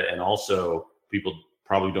Larinaga, and also people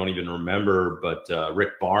probably don't even remember, but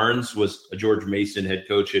Rick Barnes was a George Mason head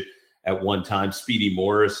coach at one time. Speedy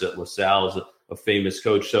Morris at LaSalle is a famous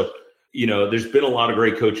coach. So, there's been a lot of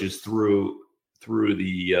great coaches through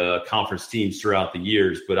the conference teams throughout the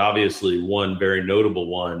years, but obviously one very notable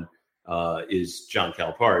one is John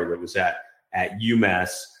Calipari that was at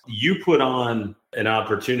UMass. You put on an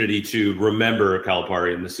opportunity to remember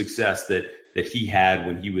Calipari and the success that he had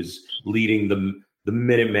when he was leading the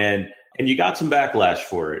Minutemen, and you got some backlash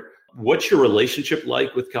for it. What's your relationship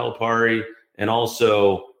like with Calipari? And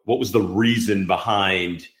also, what was the reason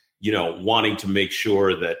behind, wanting to make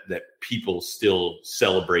sure that people still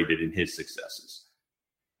celebrated in his successes?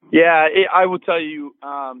 Yeah, I will tell you,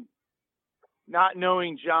 not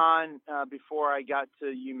knowing John before I got to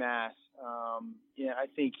UMass, I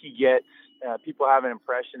think he gets people have an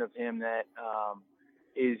impression of him that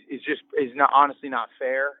is honestly not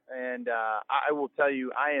fair. And I will tell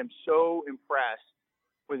you, I am so impressed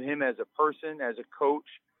with him as a person, as a coach,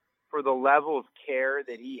 for the level of care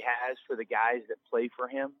that he has for the guys that play for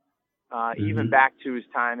him. Even back to his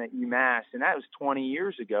time at UMass, and that was 20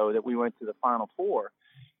 years ago that we went to the Final Four.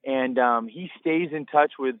 And he stays in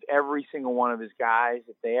touch with every single one of his guys.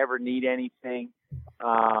 If they ever need anything,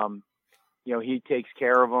 he takes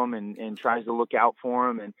care of them and tries to look out for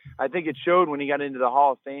them. And I think it showed when he got into the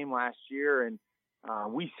Hall of Fame last year, and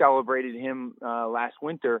we celebrated him last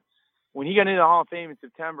winter. When he got into the Hall of Fame in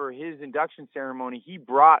September, his induction ceremony, he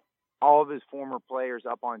brought all of his former players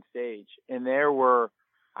up on stage. And there were,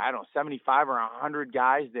 75 or 100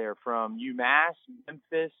 guys there from UMass,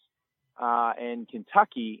 Memphis, and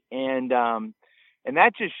Kentucky. And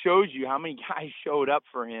that just shows you how many guys showed up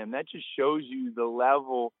for him. That just shows you the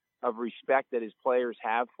level of respect that his players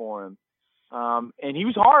have for him. And he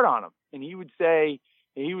was hard on them. And he would say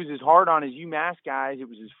he was as hard on his UMass guys. It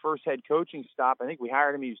was his first head coaching stop. I think we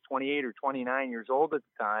hired him. He was 28 or 29 years old at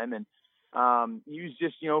the time. And he was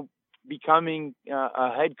just, becoming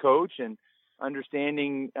a head coach and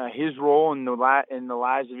understanding his role in the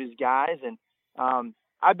lives of his guys. And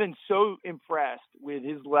I've been so impressed with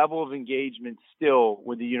his level of engagement still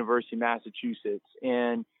with the University of Massachusetts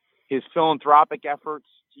and his philanthropic efforts.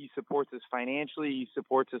 He supports us financially. He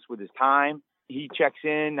supports us with his time. He checks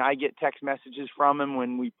in. I get text messages from him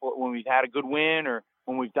when we've had a good win or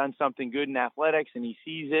when we've done something good in athletics, and he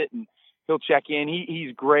sees it and he'll check in.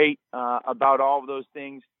 He's great about all of those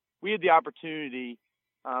things. We had the opportunity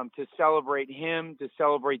to celebrate him, to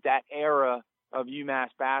celebrate that era of UMass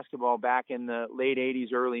basketball back in the late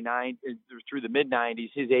 80s, early 90s, through the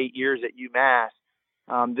mid-90s, his 8 years at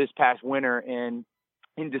UMass this past winter. And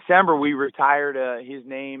in December, we retired his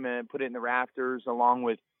name and put it in the rafters along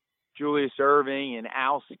with Julius Erving and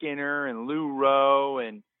Al Skinner and Lou Rowe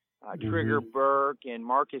and Trigger Burke and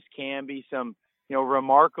Marcus Camby, some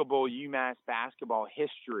remarkable UMass basketball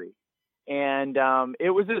history. And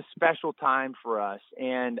it was a special time for us.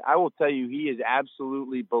 And I will tell you, he is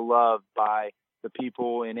absolutely beloved by the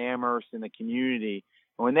people in Amherst and the community.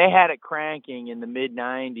 And when they had it cranking in the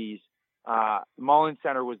mid-90s, Mullen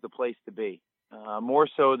Center was the place to be, more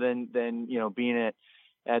so than being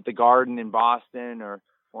at the Garden in Boston or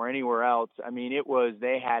anywhere else. I mean,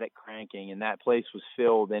 they had it cranking, and that place was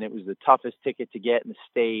filled, and it was the toughest ticket to get in the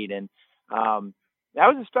state. And that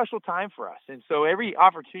was a special time for us. And so every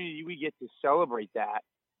opportunity we get to celebrate that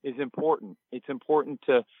is important. It's important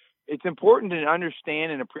to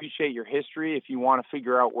understand and appreciate your history if you want to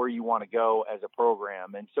figure out where you want to go as a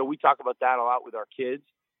program. And so we talk about that a lot with our kids.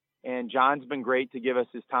 And John's been great to give us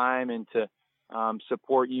his time and to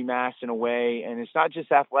support UMass in a way. And it's not just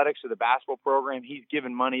athletics or the basketball program. He's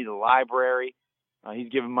given money to the library. He's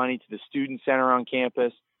given money to the student center on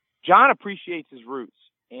campus. John appreciates his roots.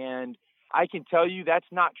 And I can tell you that's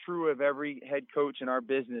not true of every head coach in our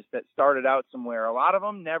business that started out somewhere. A lot of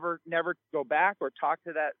them never go back or talk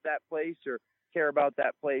to that place or care about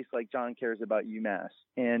that place like John cares about UMass.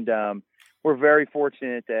 And we're very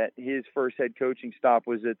fortunate that his first head coaching stop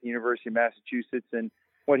was at the University of Massachusetts, and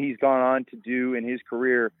what he's gone on to do in his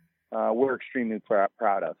career, we're extremely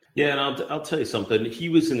proud of. Yeah, and I'll tell you something. He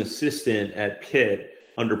was an assistant at Pitt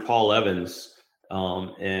under Paul Evans,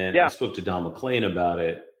 I spoke to Don McClain about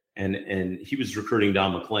it. And he was recruiting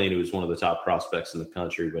Don McClain, who was one of the top prospects in the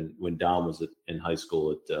country when Don was in high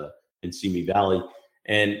school in Simi Valley.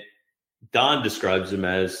 And Don describes him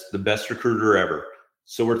as the best recruiter ever.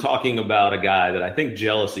 So we're talking about a guy that I think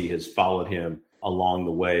jealousy has followed him along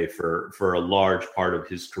the way for a large part of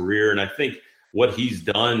his career. And I think what he's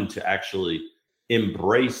done to actually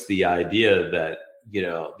embrace the idea that,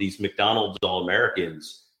 these McDonald's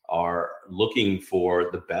All-Americans are looking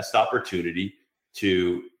for the best opportunity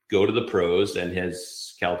to go to the pros, and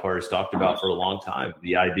as Calipari's talked about for a long time,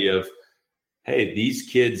 the idea of, hey, these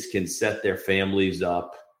kids can set their families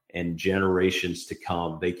up and generations to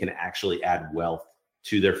come. They can actually add wealth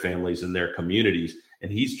to their families and their communities.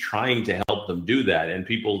 And he's trying to help them do that. And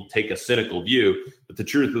people take a cynical view, but the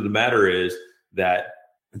truth of the matter is that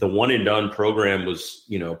the one and done program was,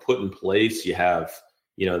 put in place. You have,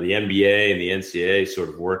 the NBA and the NCAA sort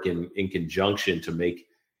of work in conjunction to make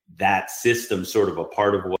that system sort of a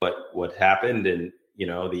part of what happened. And, the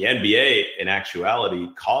NBA in actuality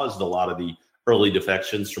caused a lot of the early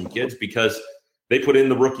defections from kids because they put in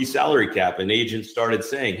the rookie salary cap, and agents started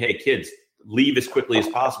saying, hey, kids, leave as quickly as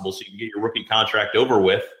possible so you can get your rookie contract over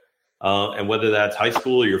with. And whether that's high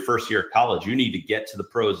school or your first year of college, you need to get to the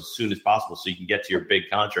pros as soon as possible so you can get to your big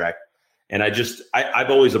contract. And I've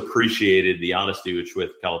always appreciated the honesty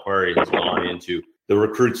with Calipari has gone into the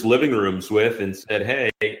recruits' living rooms with and said,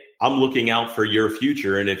 hey, I'm looking out for your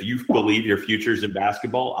future. And if you believe your future's in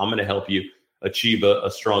basketball, I'm going to help you achieve a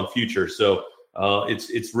strong future. So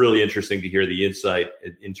it's really interesting to hear the insight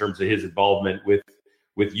in terms of his involvement with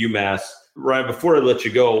UMass. Ryan, before I let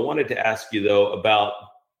you go, I wanted to ask you, though, about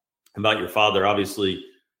your father. Obviously,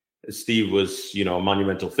 Steve was, a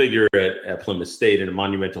monumental figure at Plymouth State and a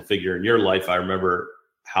monumental figure in your life. I remember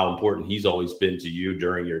how important he's always been to you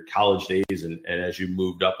during your college days and as you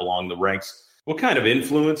moved up along the ranks. What kind of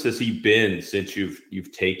influence has he been since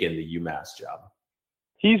you've taken the UMass job?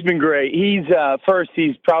 He's been great. He's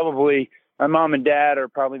probably, my mom and dad are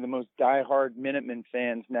probably the most diehard Minutemen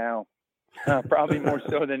fans now, probably more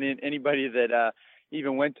so than anybody that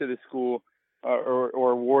even went to the school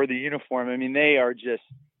or wore the uniform. I mean, they are just,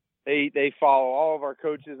 they follow all of our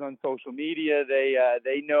coaches on social media.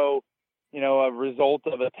 They know, a result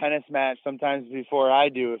of a tennis match sometimes before I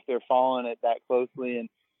do if they're following it that closely. And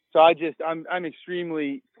so I'm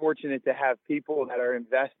extremely fortunate to have people that are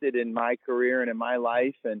invested in my career and in my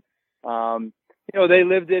life. And, they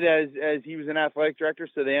lived it as he was an athletic director,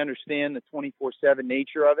 so they understand the 24/7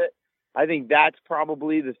 nature of it. I think that's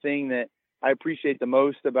probably the thing that I appreciate the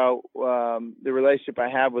most about the relationship I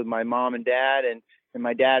have with my mom and dad, and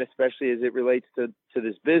my dad especially as it relates to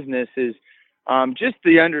this business, is just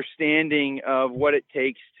the understanding of what it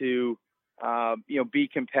takes to be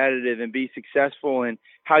competitive and be successful, and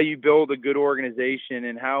how you build a good organization,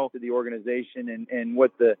 and how the organization and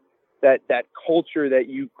what that culture that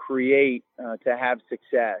you create to have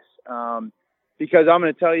success. Because I'm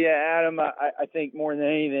going to tell you, Adam, I think more than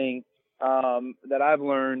anything that I've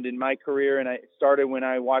learned in my career, and I started when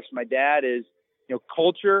I watched my dad, is,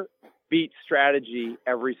 culture beats strategy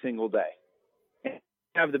every single day. You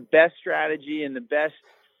have the best strategy and the best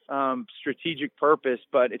strategic purpose,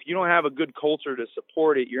 but if you don't have a good culture to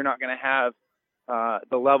support it, you're not going to have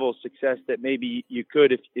the level of success that maybe you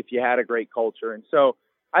could if you had a great culture. And so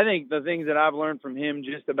I think the things that I've learned from him,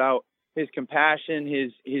 just about his compassion,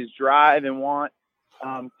 his drive and want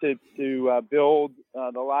to build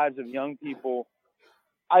the lives of young people,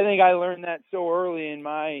 I think I learned that so early in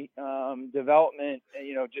my development,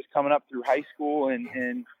 just coming up through high school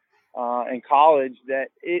and college, that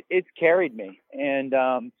it's carried me. And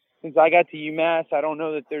since I got to UMass, I don't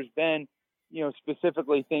know that there's been,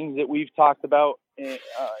 specifically things that we've talked about,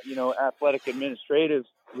 athletic administrative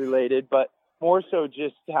related, but more so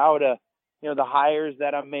just how to, the hires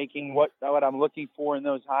that I'm making, what I'm looking for in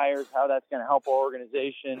those hires, how that's going to help our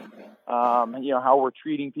organization, how we're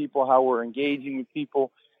treating people, how we're engaging with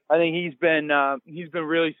people. I think he's been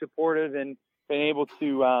really supportive and been able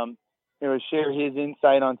to, share his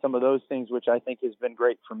insight on some of those things, which I think has been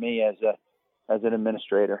great for me as an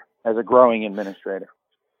administrator, as a growing administrator.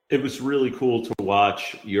 It was really cool to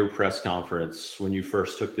watch your press conference when you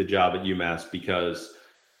first took the job at UMass, because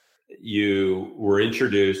you were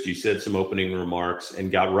introduced, you said some opening remarks,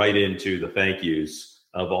 and got right into the thank yous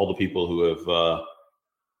of all the people who have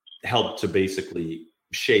helped to basically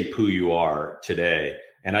shape who you are today.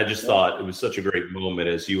 And I just thought it was such a great moment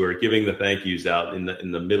as you were giving the thank yous out in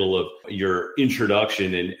the middle of your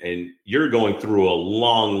introduction, and you're going through a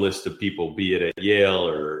long list of people, be it at Yale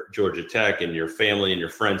or Georgia Tech, and your family and your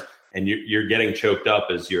friends, and you're getting choked up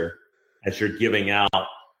as you're giving out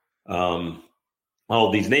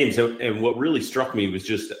all these names. And what really struck me was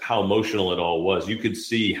just how emotional it all was. You could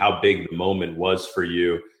see how big the moment was for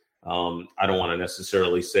you. I don't want to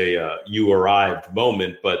necessarily say you arrived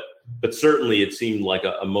moment, but certainly it seemed like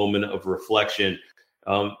a moment of reflection.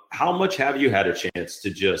 How much have you had a chance to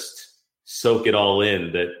just soak it all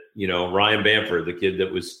in that, Ryan Bamford, the kid that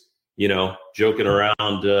was, joking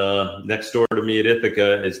around next door to me at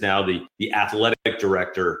Ithaca, is now the athletic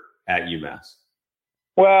director at UMass?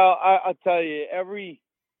 Well, I'll tell you, every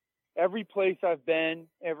place I've been,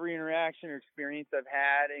 every interaction or experience I've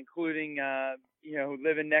had, including,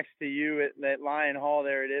 living next to you at Lion Hall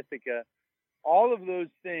there at Ithaca, all of those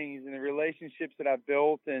things and the relationships that I've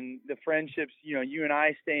built and the friendships, you and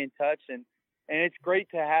I stay in touch. And it's great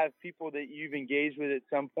to have people that you've engaged with at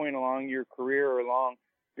some point along your career or along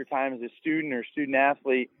your time as a student or student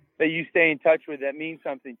athlete that you stay in touch with, that means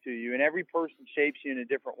something to you. And every person shapes you in a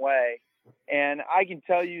different way. And I can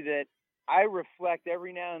tell you that I reflect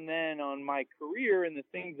every now and then on my career and the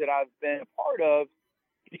things that I've been a part of,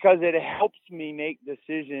 because it helps me make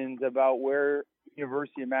decisions about where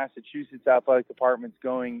University of Massachusetts athletic department's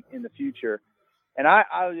going in the future. And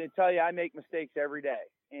I'll tell you, I make mistakes every day,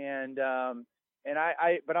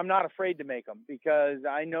 but I'm not afraid to make them, because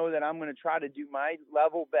I know that I'm going to try to do my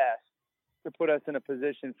level best to put us in a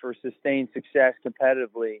position for sustained success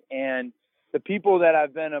competitively. And the people that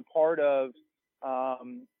I've been a part of,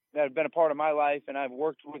 that have been a part of my life and I've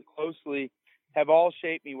worked with closely, have all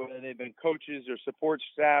shaped me, whether they've been coaches or support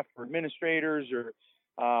staff or administrators or,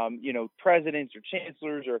 presidents or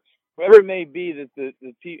chancellors or whoever it may be,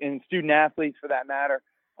 and student athletes for that matter.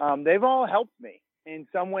 They've all helped me in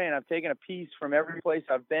some way, and I've taken a piece from every place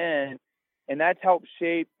I've been, and that's helped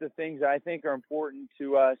shape the things that I think are important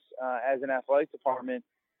to us as an athletic department.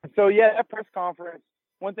 So, that press conference,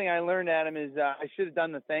 one thing I learned, Adam, is I should have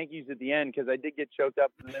done the thank yous at the end, because I did get choked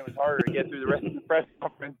up and it was harder to get through the rest of the press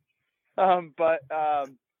conference.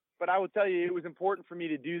 But I will tell you, it was important for me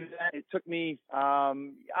to do that. It took me,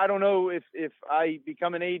 I don't know if I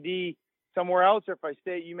become an AD somewhere else or if I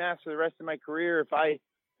stay at UMass for the rest of my career,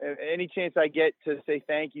 if any chance I get to say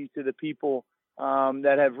thank you to the people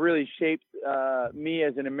that have really shaped me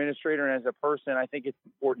as an administrator and as a person, I think it's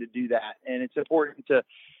important to do that. And it's important to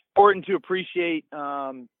appreciate,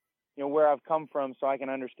 where I've come from, so I can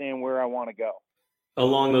understand where I want to go.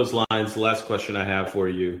 Along those lines, the last question I have for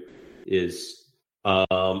you is,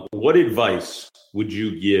 what advice would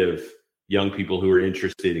you give young people who are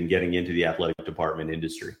interested in getting into the athletic department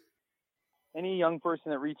industry? Any young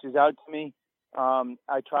person that reaches out to me,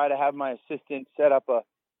 I try to have my assistant set up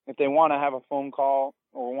if they want to have a phone call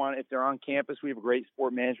or if they're on campus, we have a great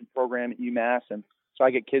sport management program at UMass. And so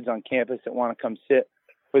I get kids on campus that want to come sit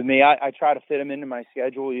with me. I try to fit them into my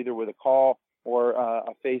schedule, either with a call or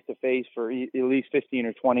a face-to-face for at least 15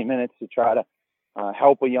 or 20 minutes to try to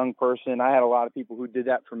help a young person. I had a lot of people who did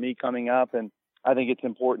that for me coming up, and I think it's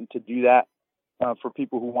important to do that for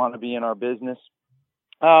people who want to be in our business.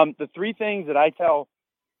 The three things that I tell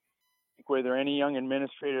whether any young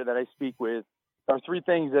administrator that I speak with are three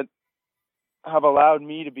things that have allowed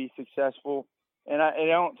me to be successful. And I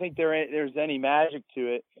don't think there's any magic to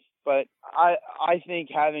it, but I think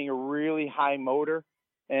having a really high motor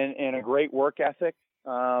and a great work ethic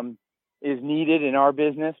is needed in our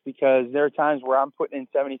business, because there are times where I'm putting in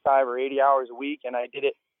 75 or 80 hours a week, and I did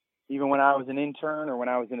it even when I was an intern or when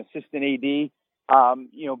I was an assistant AD.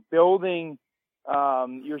 Building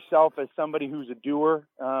yourself as somebody who's a doer,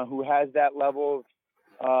 who has that level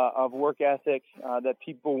of work ethic, that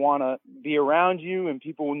people want to be around you and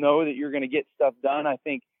people will know that you're going to get stuff done, I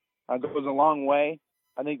think goes a long way.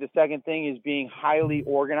 I think the second thing is being highly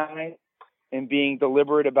organized and being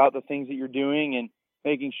deliberate about the things that you're doing and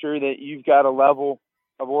making sure that you've got a level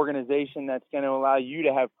of organization that's going to allow you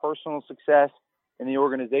to have personal success in the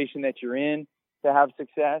organization that you're in to have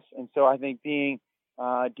success. And so I think being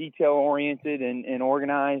detail-oriented and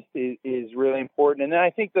organized is really important. And then I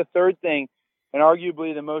think the third thing, and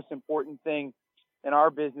arguably the most important thing in our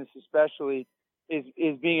business especially,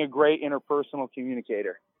 is being a great interpersonal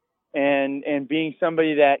communicator and being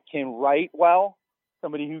somebody that can write well,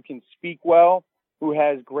 somebody who can speak well, who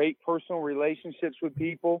has great personal relationships with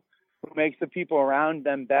people, who makes the people around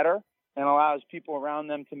them better and allows people around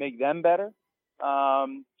them to make them better,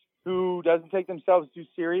 who doesn't take themselves too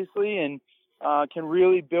seriously and can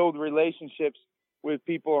really build relationships with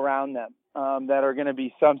people around them that are going to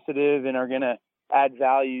be substantive and are going to add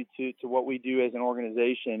value to what we do as an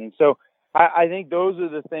organization. And so I think those are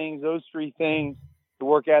the things, those three things: the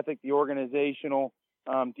work ethic, the organizational,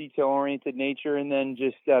 detail-oriented nature, and then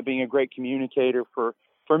just being a great communicator.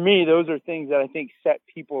 For me, those are things that I think set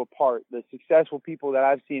people apart. The successful people that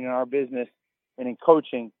I've seen in our business and in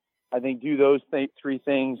coaching, I think, do those three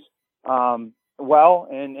things well,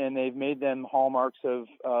 and they've made them hallmarks of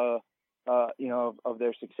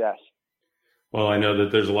their success. Well, I know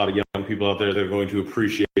that there's a lot of young people out there that are going to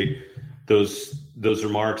appreciate those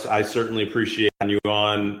remarks. I certainly appreciate having you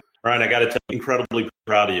on. Ryan, I got to tell you, incredibly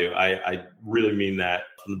proud of you. I really mean that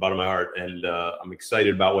from the bottom of my heart, and I'm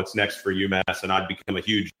excited about what's next for UMass, and I've become a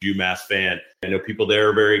huge UMass fan. I know people there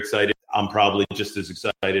are very excited. I'm probably just as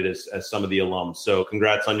excited as some of the alums. So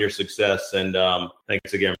congrats on your success, and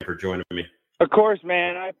thanks again for joining me. Of course,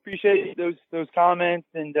 man. I appreciate those comments,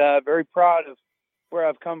 and very proud of where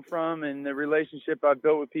I've come from and the relationship I've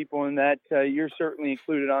built with people, and that you're certainly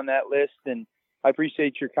included on that list. And I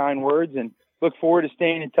appreciate your kind words and look forward to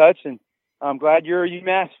staying in touch. And I'm glad you're a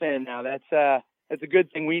UMass fan now. That's a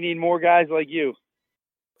good thing. We need more guys like you.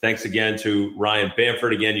 Thanks again to Ryan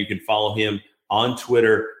Bamford. Again, you can follow him on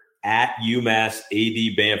Twitter at UMass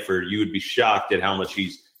AD Bamford. You would be shocked at how much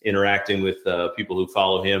he's interacting with people who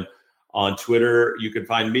follow him on Twitter. You can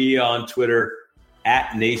find me on Twitter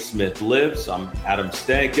at Naismith Lives. I'm Adam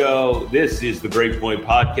Stanko. This is the Breakpoint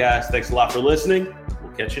Podcast. Thanks a lot for listening.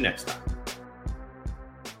 We'll catch you next time.